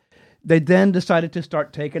that, they then decided to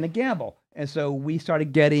start taking a gamble. And so we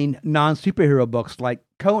started getting non-superhero books like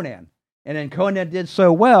Conan. And then Conan did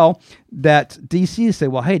so well that DC said,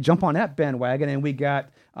 well, hey, jump on that bandwagon. And we got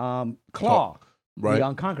Claw, right. the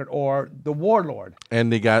Unconquered, or the Warlord.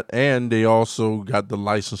 And they also got the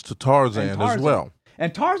license to Tarzan as well.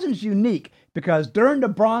 And Tarzan's unique because during the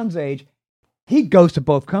Bronze Age, he goes to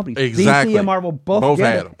both companies. Exactly. DC and Marvel both had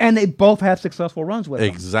get it, him. and they both had successful runs with him.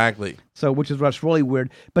 Exactly. So, which is what's really weird.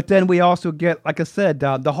 But then we also get, like I said,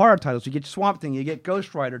 the horror titles. You get Swamp Thing, you get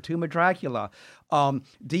Ghost Rider, Tomb of Dracula.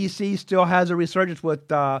 DC still has a resurgence with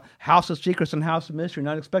House of Secrets and House of Mystery, and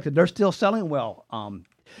Unexpected. They're still selling well.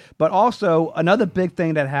 But also, another big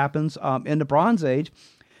thing that happens in the Bronze Age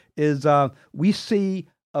is we see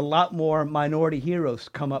a lot more minority heroes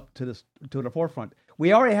come up to the forefront.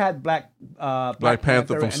 We already had Black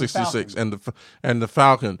Panther from '66 and the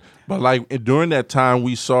Falcon, but during that time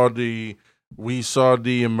we saw the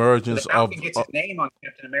emergence the Falcon gets his name on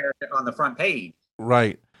Captain America on the front page,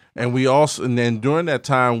 right? And then during that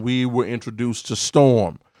time we were introduced to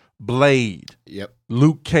Storm, Blade, yep,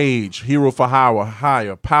 Luke Cage, Hero for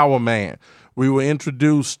Hire, Power Man. We were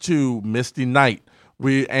introduced to Misty Knight.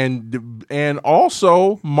 And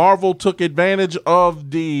also Marvel took advantage of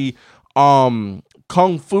the kung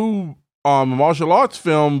fu martial arts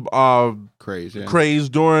film craze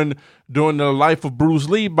during the life of Bruce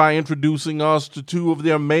Lee by introducing us to two of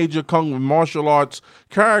their major martial arts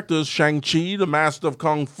characters, Shang-Chi, the master of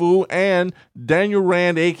kung fu, and Daniel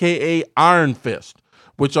Rand, aka Iron Fist,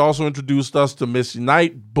 which also introduced us to Misty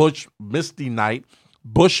Knight, Bushmaster,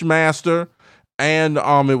 and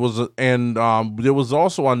there was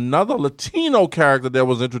also another Latino character that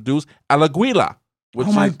was introduced, Alaguila. Oh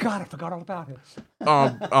my God, I forgot all about it.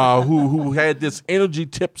 Who had this energy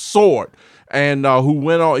tipped sword, and who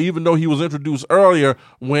went on, even though he was introduced earlier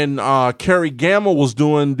when Kerry Gamble was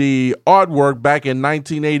doing the artwork back in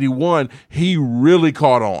 1981, he really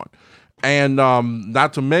caught on. And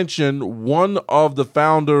not to mention, one of the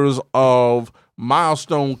founders of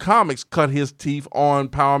Milestone Comics cut his teeth on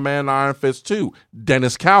Power Man Iron Fist 2,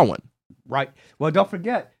 Dennis Cowan. Right. Well, don't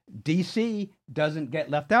forget, DC doesn't get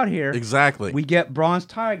left out here. Exactly. We get Bronze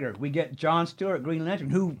Tiger. We get John Stewart, Green Lantern,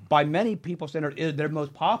 who by many people is their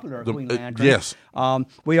most popular Green Lantern. Yes.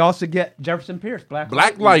 We also get Jefferson Pierce, Black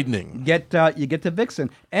Lightning. You get the Vixen,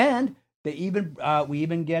 and we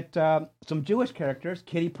even get some Jewish characters,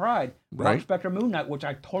 Kitty Pryde, right. Spectre, Moon Knight, which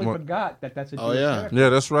I totally forgot that's a Jewish character. Yeah,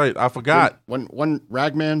 that's right. I forgot. One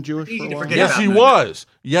Ragman Jewish for a while? Yes, he was.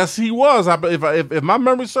 Yes, he was. If my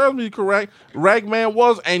memory serves me correct, Ragman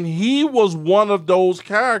was, and he was one of those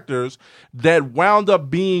characters that wound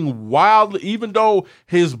up being wildly, even though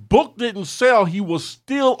his book didn't sell, he was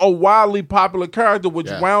still a wildly popular character,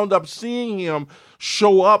 which wound up seeing him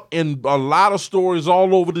show up in a lot of stories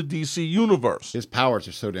all over the DC universe. His powers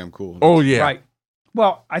are so damn cool. Oh, yeah. Right.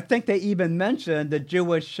 Well, I think they even mentioned the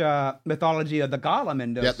Jewish mythology of the Golem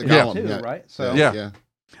in this too, right? So,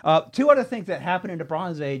 two other things that happened in the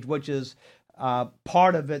Bronze Age, which is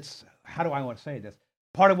part of its, how do I want to say this?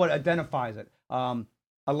 Part of what identifies it.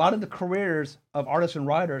 A lot of the careers of artists and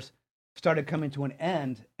writers started coming to an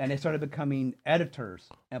end, and they started becoming editors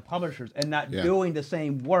and publishers and not doing the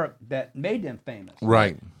same work that made them famous.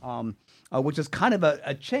 Right. Which is kind of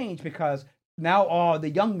a change because now all the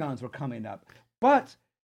young guns were coming up. But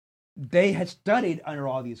they had studied under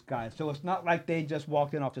all these guys. So it's not like they just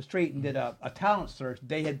walked in off the street and did a talent search.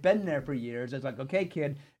 They had been there for years. It's like, okay,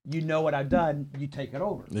 kid, you know what I've done. You take it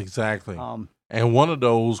over. Exactly. And one of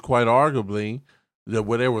those, quite arguably, there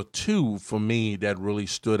were two for me that really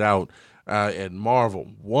stood out at Marvel.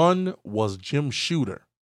 One was Jim Shooter.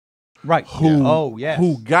 Right. Who? Oh, yes.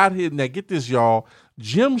 Who got his? Now get this, y'all.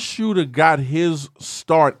 Jim Shooter got his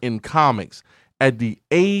start in comics at the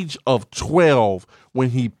age of 12 when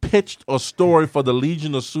he pitched a story for the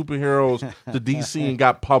Legion of Superheroes to DC and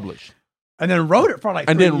got published. And then wrote it for like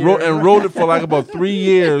And 3 then years. wrote it for like about 3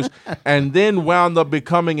 years, and then wound up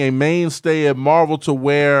becoming a mainstay at Marvel to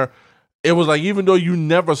where it was like, even though you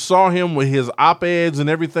never saw him with his op-eds and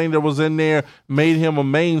everything that was in there, made him a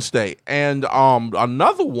mainstay. And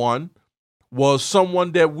another one was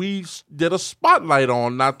someone that we did a spotlight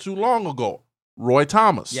on not too long ago, Roy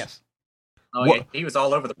Thomas. Yes. Oh, yeah, he was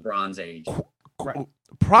all over the Bronze Age. Right.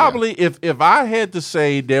 Probably, if I had to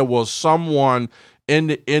say there was someone in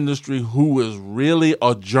the industry who is really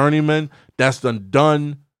a journeyman that's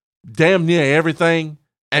done damn near everything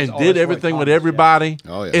and It's did always Roy everything with Thomas, everybody,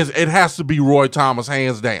 Oh yeah. it has to be Roy Thomas,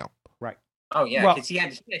 hands down. Oh yeah, Well- because he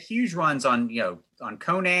had huge runs on on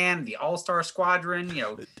Conan, the All Star Squadron.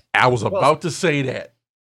 I was about to say that.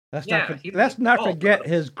 Let's Yeah, not, for- he- let's not oh, forget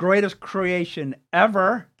brother. his greatest creation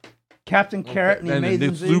ever, Captain Carrot and the And Amazing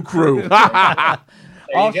the Zoo Zoo Crew. There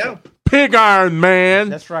Also- you go. Pig Iron Man.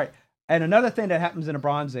 That's right. And another thing that happens in the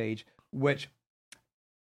Bronze Age, which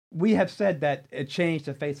we have said that it changed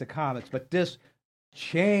the face of comics, but this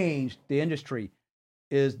changed the industry,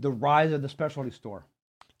 is the rise of the specialty store.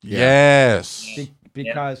 Yes.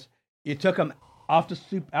 Because it took them out of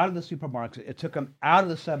the supermarkets, it took them out of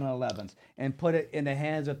the 7-Elevens and put it in the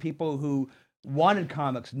hands of people who wanted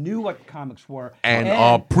comics, knew what comics were, And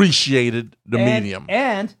appreciated the medium.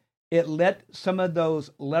 And it let some of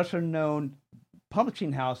those lesser known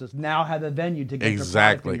publishing houses now have a venue to get their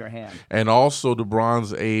product in your hand. And also the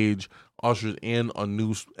Bronze Age ushered in a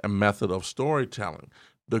new method of storytelling,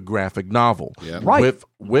 the graphic novel. Yeah. Right.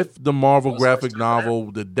 With the Marvel All graphic sorts of that.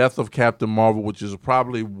 novel, The Death of Captain Marvel, which is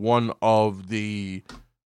probably one of the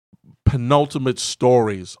penultimate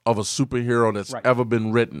stories of a superhero that's Right. ever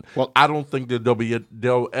been written. Well- I don't think that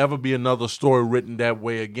there'll ever be another story written that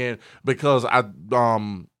way again, because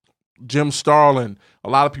Jim Starlin, a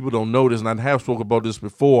lot of people don't know this, and I have spoken about this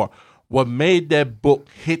before. What made that book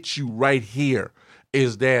hit you right here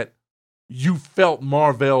is that you felt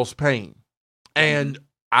Marvel's pain. And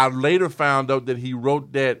I later found out that he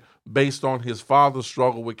wrote that based on his father's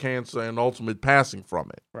struggle with cancer and ultimate passing from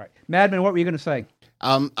it. Right. Madman, what were you going to say?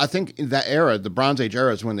 I think in that era, the Bronze Age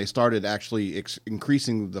era, is when they started actually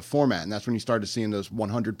increasing the format, and that's when you started seeing those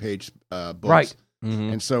 100-page books, Right.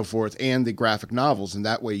 and so forth, and the graphic novels, and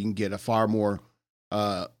that way you can get a far more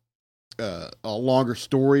a longer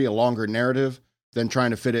story, a longer narrative, than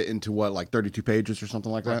trying to fit it into like 32 pages or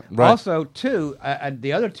something like that. Right. Also, too,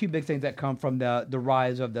 the other two big things that come from the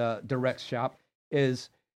rise of the direct shop is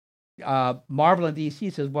Marvel and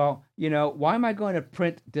DC says, well, why am I going to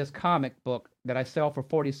print this comic book that I sell for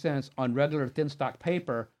 40 cents on regular thin stock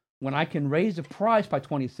paper when I can raise the price by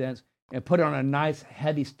 20 cents and put it on a nice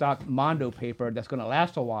heavy stock Mondo paper that's going to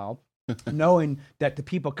last a while, knowing that the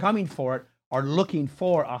people coming for it are looking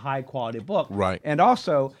for a high quality book. Right. And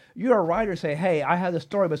also, you're a writer, say, hey, I have this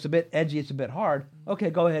story, but it's a bit edgy, it's a bit hard. Okay,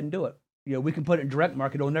 go ahead and do it. We can put it in direct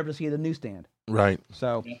market. It'll never see the newsstand. Right.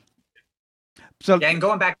 So Yeah, and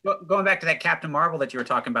going back to that Captain Marvel that you were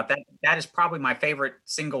talking about, that is probably my favorite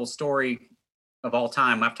single story of all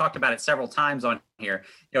time. I've talked about it several times on here.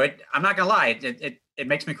 I'm not gonna lie, it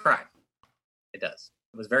makes me cry. It does.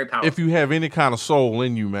 It was very powerful. If you have any kind of soul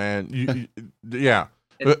in you, man, yeah.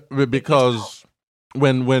 Because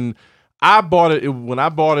when I bought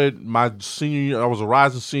it, my senior year, I was a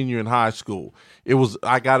rising senior in high school.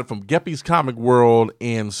 I got it from Geppi's Comic World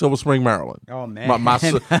in Silver Spring, Maryland. oh man,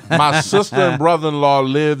 My sister and brother-in-law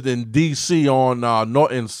lived in D.C.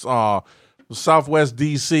 in Southwest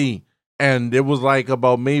D.C., and it was like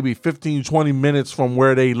about maybe 15, 20 minutes from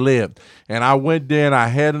where they lived. And I went there and I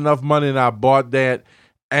had enough money and I bought that.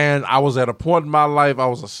 And I was at a point in my life, I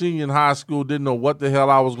was a senior in high school, didn't know what the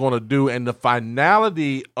hell I was going to do. And the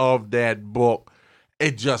finality of that book,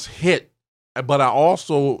 it just hit. But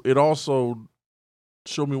it also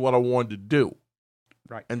showed me what I wanted to do.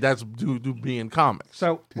 Right. And that's do being comics.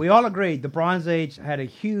 So we all agree the Bronze Age had a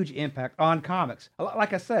huge impact on comics.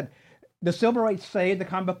 Like I said, the Silver Age saved the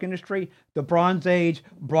comic book industry. The Bronze Age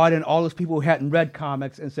brought in all those people who hadn't read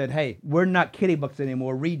comics and said, hey, we're not kiddie books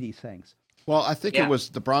anymore. Read these things. Well, I think Yeah. it was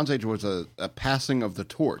the Bronze Age was a passing of the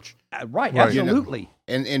torch, Right, Right. absolutely.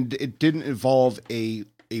 and it didn't involve a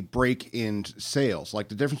break in sales. Like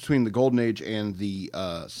the difference between the Golden Age and the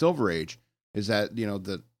Silver Age is that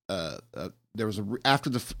there was after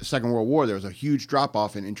the Second World War, there was a huge drop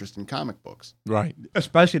off in interest in comic books. Right.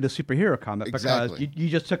 Especially the superhero comic, Exactly. because you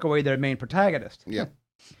just took away their main protagonist. Yeah,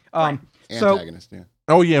 So antagonist. Yeah,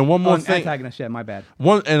 Oh yeah, and one more Oh, thing. antagonist. Yeah, my bad.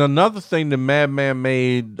 Another thing that Madman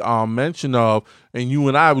made mention of, and you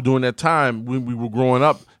and I were doing that time when we were growing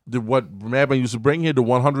up. What Madman used to bring here, the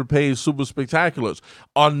 100-page Super Spectaculars.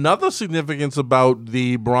 Another significance about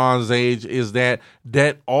the Bronze Age is that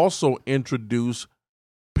also introduced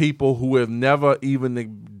people who have never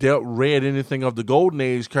even read anything of the Golden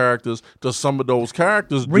Age characters to some of those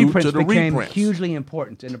characters due to the became reprints. hugely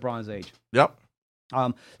important in the Bronze Age. Yep.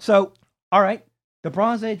 So, all right, the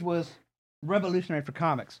Bronze Age was revolutionary for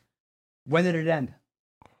comics. When did it end?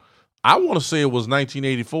 I want to say it was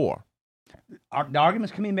 1984. The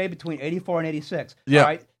arguments can be made between 84 and 86. Yeah. All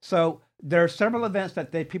right. So there are several events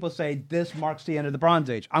that people say this marks the end of the Bronze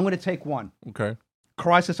Age. I'm going to take one. Okay.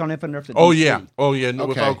 Crisis on Infinite Earths. at Oh DC. yeah. Oh yeah. No, Okay.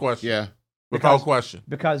 without question. Yeah. Without question.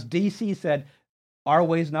 Because DC said, our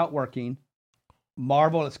way's not working.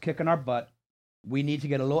 Marvel is kicking our butt. We need to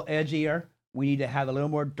get a little edgier. We need to have a little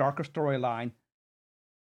more darker storyline.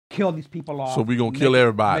 Kill these people off. So we're going to kill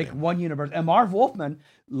everybody. Make one universe. And Marv Wolfman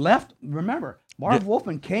left. Remember, Marv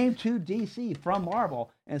Wolfman came to DC from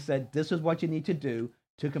Marvel and said, this is what you need to do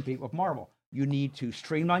to compete with Marvel. You need to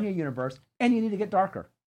streamline your universe, and you need to get darker.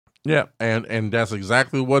 Yeah, and that's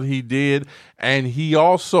exactly what he did. And he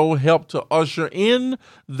also helped to usher in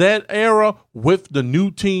that era with the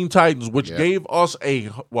new Teen Titans, which gave us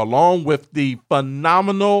along with the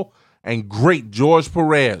phenomenal and great George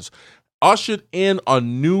Perez, ushered in a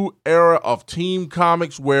new era of Team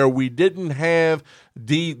Comics where we didn't have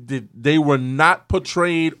they were not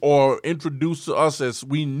portrayed or introduced to us as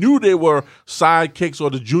we knew they were sidekicks or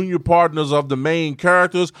the junior partners of the main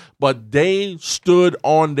characters, but they stood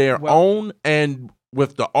on their own and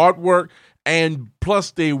with the artwork, and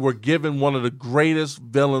plus they were given one of the greatest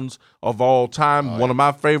villains of all time, one of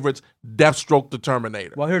my favorites, Deathstroke the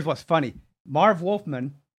Terminator. Well, here's what's funny. Marv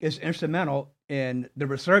Wolfman is instrumental in the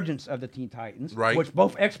resurgence of the Teen Titans, Right. which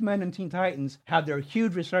both X-Men and Teen Titans had their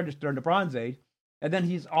huge resurgence during the Bronze Age, and then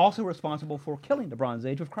he's also responsible for killing the Bronze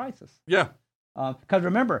Age with Crisis. Yeah. Because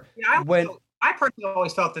remember, Yeah, when I personally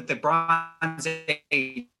always felt that the Bronze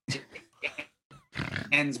Age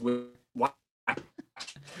ends with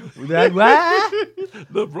that, what?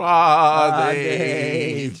 The Bronze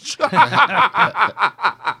Age.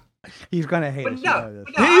 He's gonna hate us. you know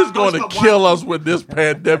this. He's going to kill us when this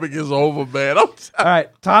pandemic is over, man. All right,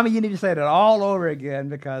 Tommy, you need to say that all over again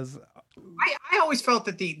because I always felt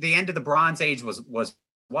that the end of the Bronze Age was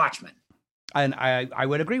Watchmen. and I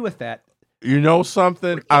would agree with that. You know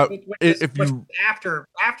something? Which after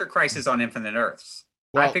Crisis on Infinite Earths,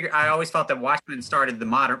 Well- I always felt that Watchmen started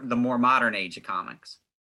the more modern age of comics.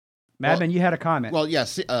 Madman, you had a comment. Well,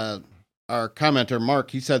 yes. Our commenter Mark,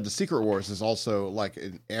 he said the Secret Wars is also like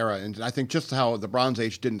an era, and I think just how the Bronze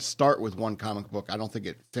Age didn't start with one comic book, I don't think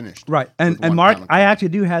it finished. Right, with and one Mark, comic I book. actually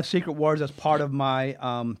do have Secret Wars as part of my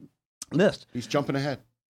list. He's jumping ahead.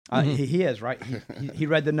 He is right. He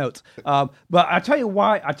read the notes. But I tell you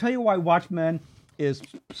why. Watchmen is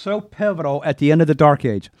so pivotal at the end of the Dark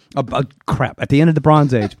Age. At the end of the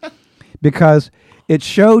Bronze Age, because it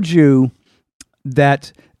showed you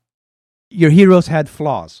that your heroes had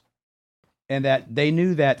flaws, and that they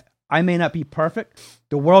knew that I may not be perfect.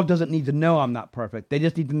 The world doesn't need to know I'm not perfect. They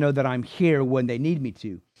just need to know that I'm here when they need me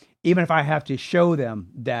to, even if I have to show them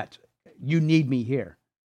that you need me here.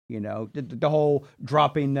 You know, the whole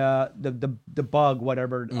dropping the bug,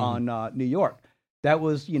 whatever, on New York. That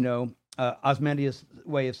was, Ozymandias'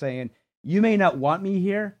 way of saying, you may not want me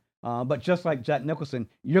here, but just like Jack Nicholson,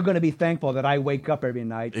 you're going to be thankful that I wake up every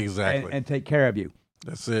night Exactly. and take care of you.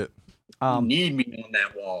 That's it. You need me on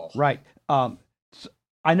that wall. Right. So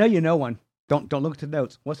I know you know one. Don't look at the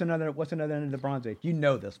notes. What's another end of the Bronze Age? You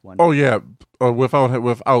know this one. Oh yeah,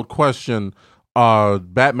 without question,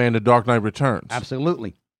 Batman: The Dark Knight Returns.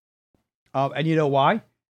 Absolutely. And you know why?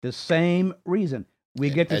 The same reason. We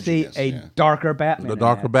get to see edginess, a darker Batman. The in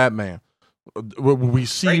darker that. Batman. We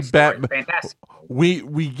see Great story, Batman. fantastic.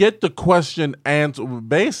 We get the question answered.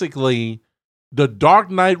 Basically, The Dark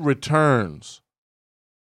Knight Returns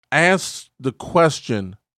asks the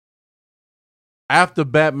question after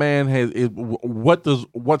Batman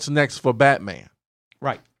what's next for Batman,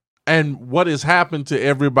 Right. and what has happened to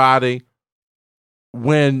everybody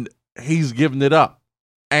when he's given it up.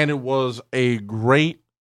 And it was a great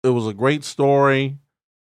story.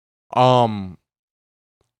 And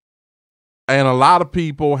a lot of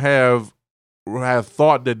people have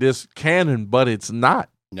thought that this canon, but it's not.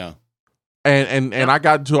 No. And I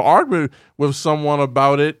got into an argument with someone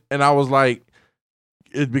about it, and I was like,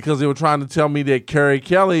 because they were trying to tell me that Carrie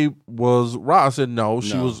Kelly was Robin. I said no,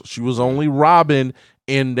 she was only Robin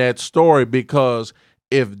in that story, because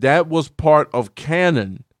if that was part of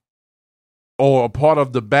canon, or a part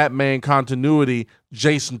of the Batman continuity,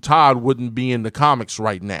 Jason Todd wouldn't be in the comics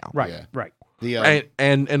right now. Right, Yeah. right. The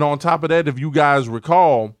And on top of that, if you guys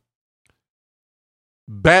recall,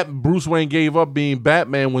 Bruce Wayne gave up being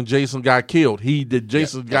Batman when Jason got killed.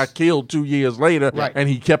 Jason got killed 2 years later, Right. and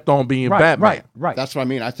he kept on being Right, Batman. right. that's what I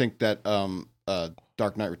mean. I think that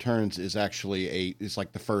Dark Knight Returns is actually is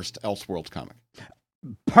like the first Elseworlds comic.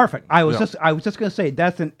 Perfect. I was Yeah. just going to say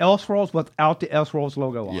that's an Elseworlds without the Elseworlds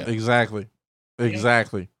logo on Yeah. it. Exactly. And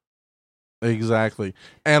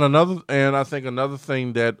I think another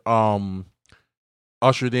thing that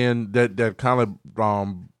ushered in that kind of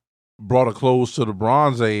brought a close to the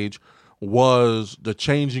Bronze Age was the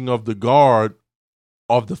changing of the guard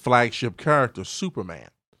of the flagship character, Superman.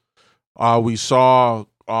 We saw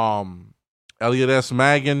Elliot S.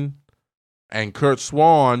 Maggin and Kurt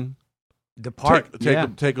Swan Depart.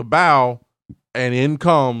 take a bow, and in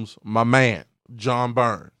comes my man, John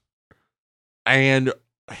Byrne. And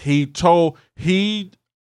I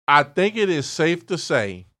think it is safe to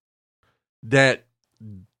say that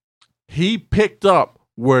he picked up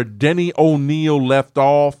where Denny O'Neil left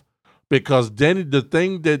off, because the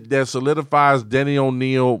thing that solidifies Denny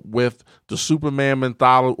O'Neil with the Superman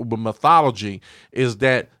mythology is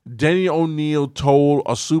that Denny O'Neil told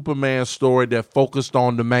a Superman story that focused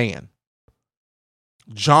on the man.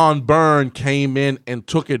 John Byrne came in and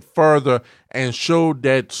took it further and showed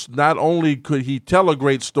that not only could he tell a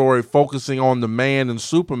great story focusing on the man and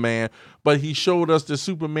Superman, but he showed us that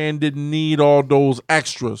Superman didn't need all those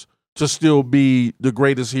extras to still be the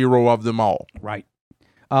greatest hero of them all. Right.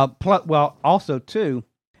 Also, too,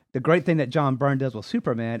 the great thing that John Byrne does with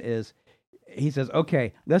Superman is he says,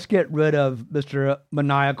 okay, let's get rid of Mr.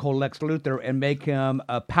 Maniacal Lex Luthor and make him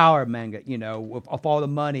a power magnet, with all the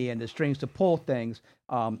money and the strings to pull things,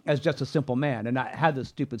 as just a simple man and not have this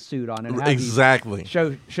stupid suit on. And have Exactly.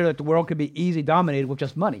 Show that the world could be easy dominated with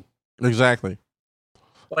just money. Exactly.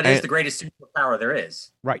 Well, it is the greatest superpower there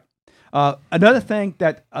is. Right. Another thing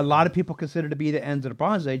that a lot of people consider to be the ends of the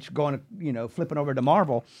Bronze Age, flipping over to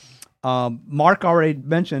Marvel, Mark already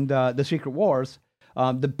mentioned the Secret Wars.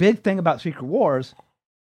 The big thing about Secret Wars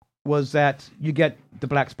was that you get the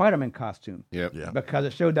Black Spider-Man costume. Yep. Yeah. Because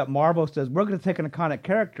it showed that Marvel says, we're going to take an iconic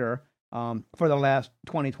character for the last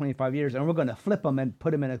 20, 25 years, and we're going to flip him and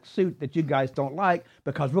put him in a suit that you guys don't like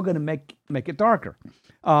because we're going to make it darker.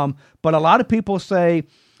 But a lot of people say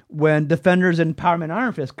when Defenders and Power Man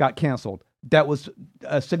Iron Fist got canceled, that was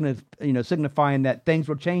signifying that things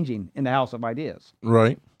were changing in the House of Ideas.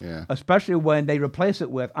 Right. Yeah. Especially when they replace it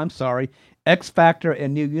with, X Factor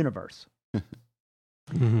and New Universe.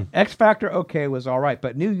 X Factor, okay, was all right,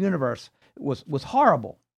 but New Universe was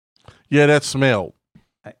horrible. Yeah, that smelled.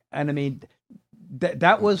 And I mean,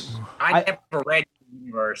 that was... I never read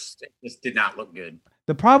Universe. It just did not look good.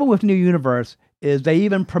 The problem with New Universe is they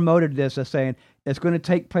even promoted this as saying it's going to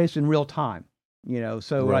take place in real time.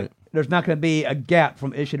 So Right. like there's not going to be a gap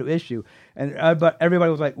from issue to issue. And but everybody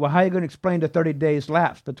was like, well, how are you going to explain the 30 days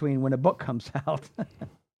lapse between when a book comes out?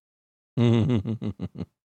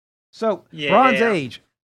 So, Yeah. Bronze Age,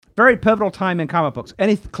 very pivotal time in comic books.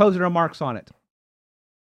 Any closing remarks on it?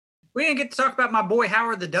 We didn't get to talk about my boy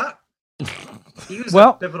Howard the Duck. He was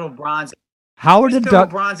Well, a pivotal Bronze Howard the Duck.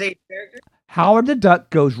 Bronze Age character. Howard the Duck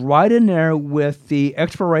goes right in there with the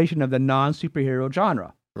exploration of the non-superhero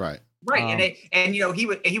genre. Right. Right,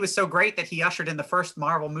 he was so great that he ushered in the first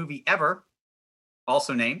Marvel movie ever,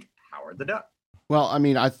 also named Howard the Duck. Well, I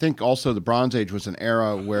mean, I think also the Bronze Age was an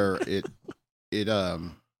era where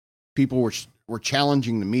people were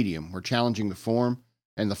challenging the medium, were challenging the form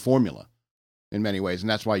and the formula in many ways, and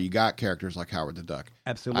that's why you got characters like Howard the Duck.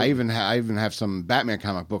 Absolutely. I even have some Batman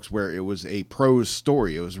comic books where it was a prose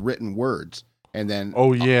story, it was written words, and then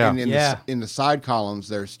in the side columns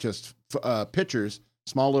there's just pictures,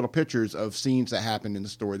 small little pictures of scenes that happened in the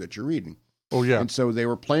story that you're reading. Oh yeah. And so they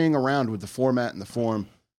were playing around with the format and the form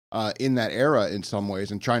in that era in some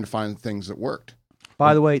ways and trying to find things that worked.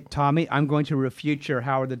 By the way, Tommy, I'm going to refute your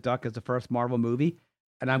Howard the Duck as the first Marvel movie,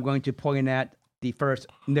 and I'm going to point at the first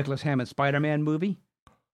Nicholas Hammond Spider-Man movie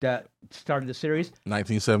that started the series.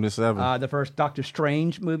 1977. The first Doctor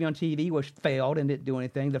Strange movie on TV, which failed and didn't do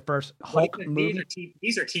anything. The first Hulk movie.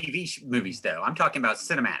 These are TV movies, though. I'm talking about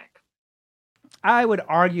cinematic. I would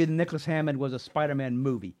argue that Nicholas Hammond was a Spider-Man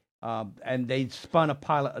movie, and they spun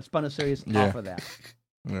a series off of that.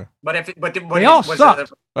 Yeah. They all suck.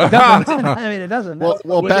 I mean, it doesn't. Well,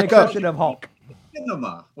 with back the exception of Hulk.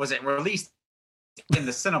 Cinema, was it released in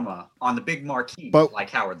the cinema on the big marquee like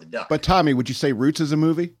Howard the Duck? But Tommy, would you say Roots is a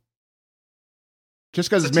movie? Just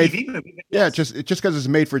because it's made, TV movie, yeah, yes. just because it's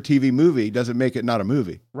made for a TV movie doesn't make it not a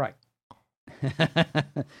movie. Right.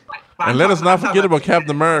 But And let us not forget about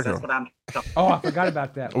Captain America. That's what I'm talking Oh, I forgot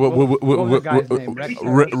about that. What was the guy's name?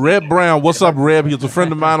 Reb Brown, what's up, Reb? He's a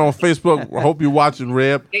friend of mine on Facebook. I hope you're watching,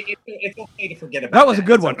 Reb. It's okay to forget about That was a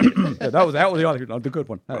good one. Yeah, that was the good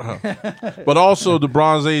one. But also the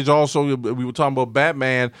Bronze Age. Also, we were talking about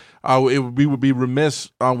Batman. We would be remiss.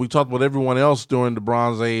 We talked about everyone else during the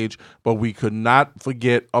Bronze Age, but we could not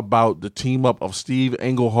forget about the team up of Steve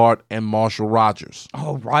Englehart and Marshall Rogers.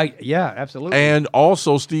 Oh, right. Yeah, absolutely. And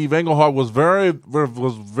also, Steve Englehart was very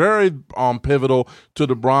pivotal to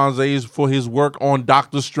the Bronze Age for his work on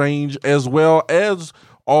Doctor Strange, as well as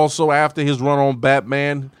also after his run on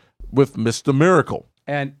Batman with Mr. Miracle.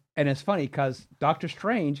 And it's funny because Doctor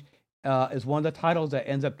Strange is one of the titles that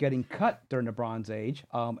ends up getting cut during the Bronze Age,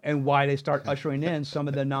 and why they start ushering in some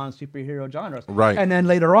of the non-superhero genres. Right. And then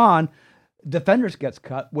later on, Defenders gets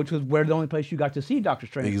cut, which was where the only place you got to see Doctor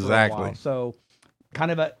Strange Exactly. for a while. So kind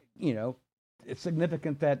of it's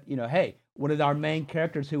significant that, hey, one of our main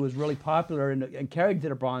characters who was really popular and carried to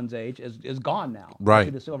the Bronze Age is gone now. Right.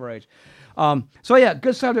 To the Silver Age. So yeah,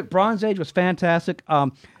 good subject. Bronze Age was fantastic.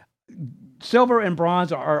 Silver and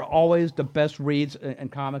Bronze are always the best reads in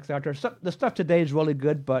comics out there. The stuff today is really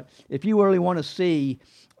good, but if you really want to see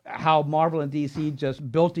how Marvel and DC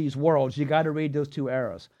just built these worlds, you got to read those two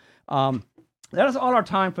eras. That is all our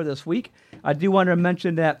time for this week. I do want to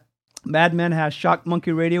mention that Mad Men has Shock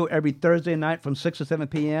Monkey Radio every Thursday night from 6 to 7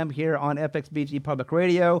 p.m. here on FXBG Public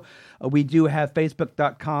Radio. We do have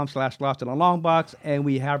Facebook.com/LostInALongBox, and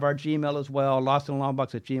we have our Gmail as well,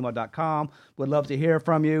 LostInALongBox@gmail.com. Would love to hear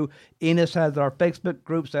from you. Enos has our Facebook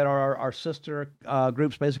groups that are our sister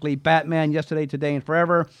groups, basically Batman, Yesterday, Today, and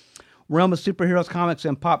Forever. Realm of Superheroes, Comics,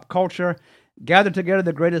 and Pop Culture. Gather together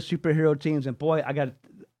the greatest superhero teams, and boy, I'm going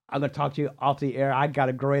to talk to you off the air. I got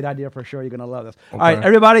a great idea for sure. You're going to love this. Okay. All right,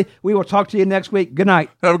 everybody, we will talk to you next week. Good night.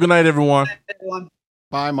 Have a good night, everyone.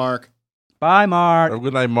 Bye, Mark. Bye, Mark. Have a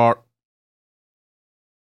good night, Mark.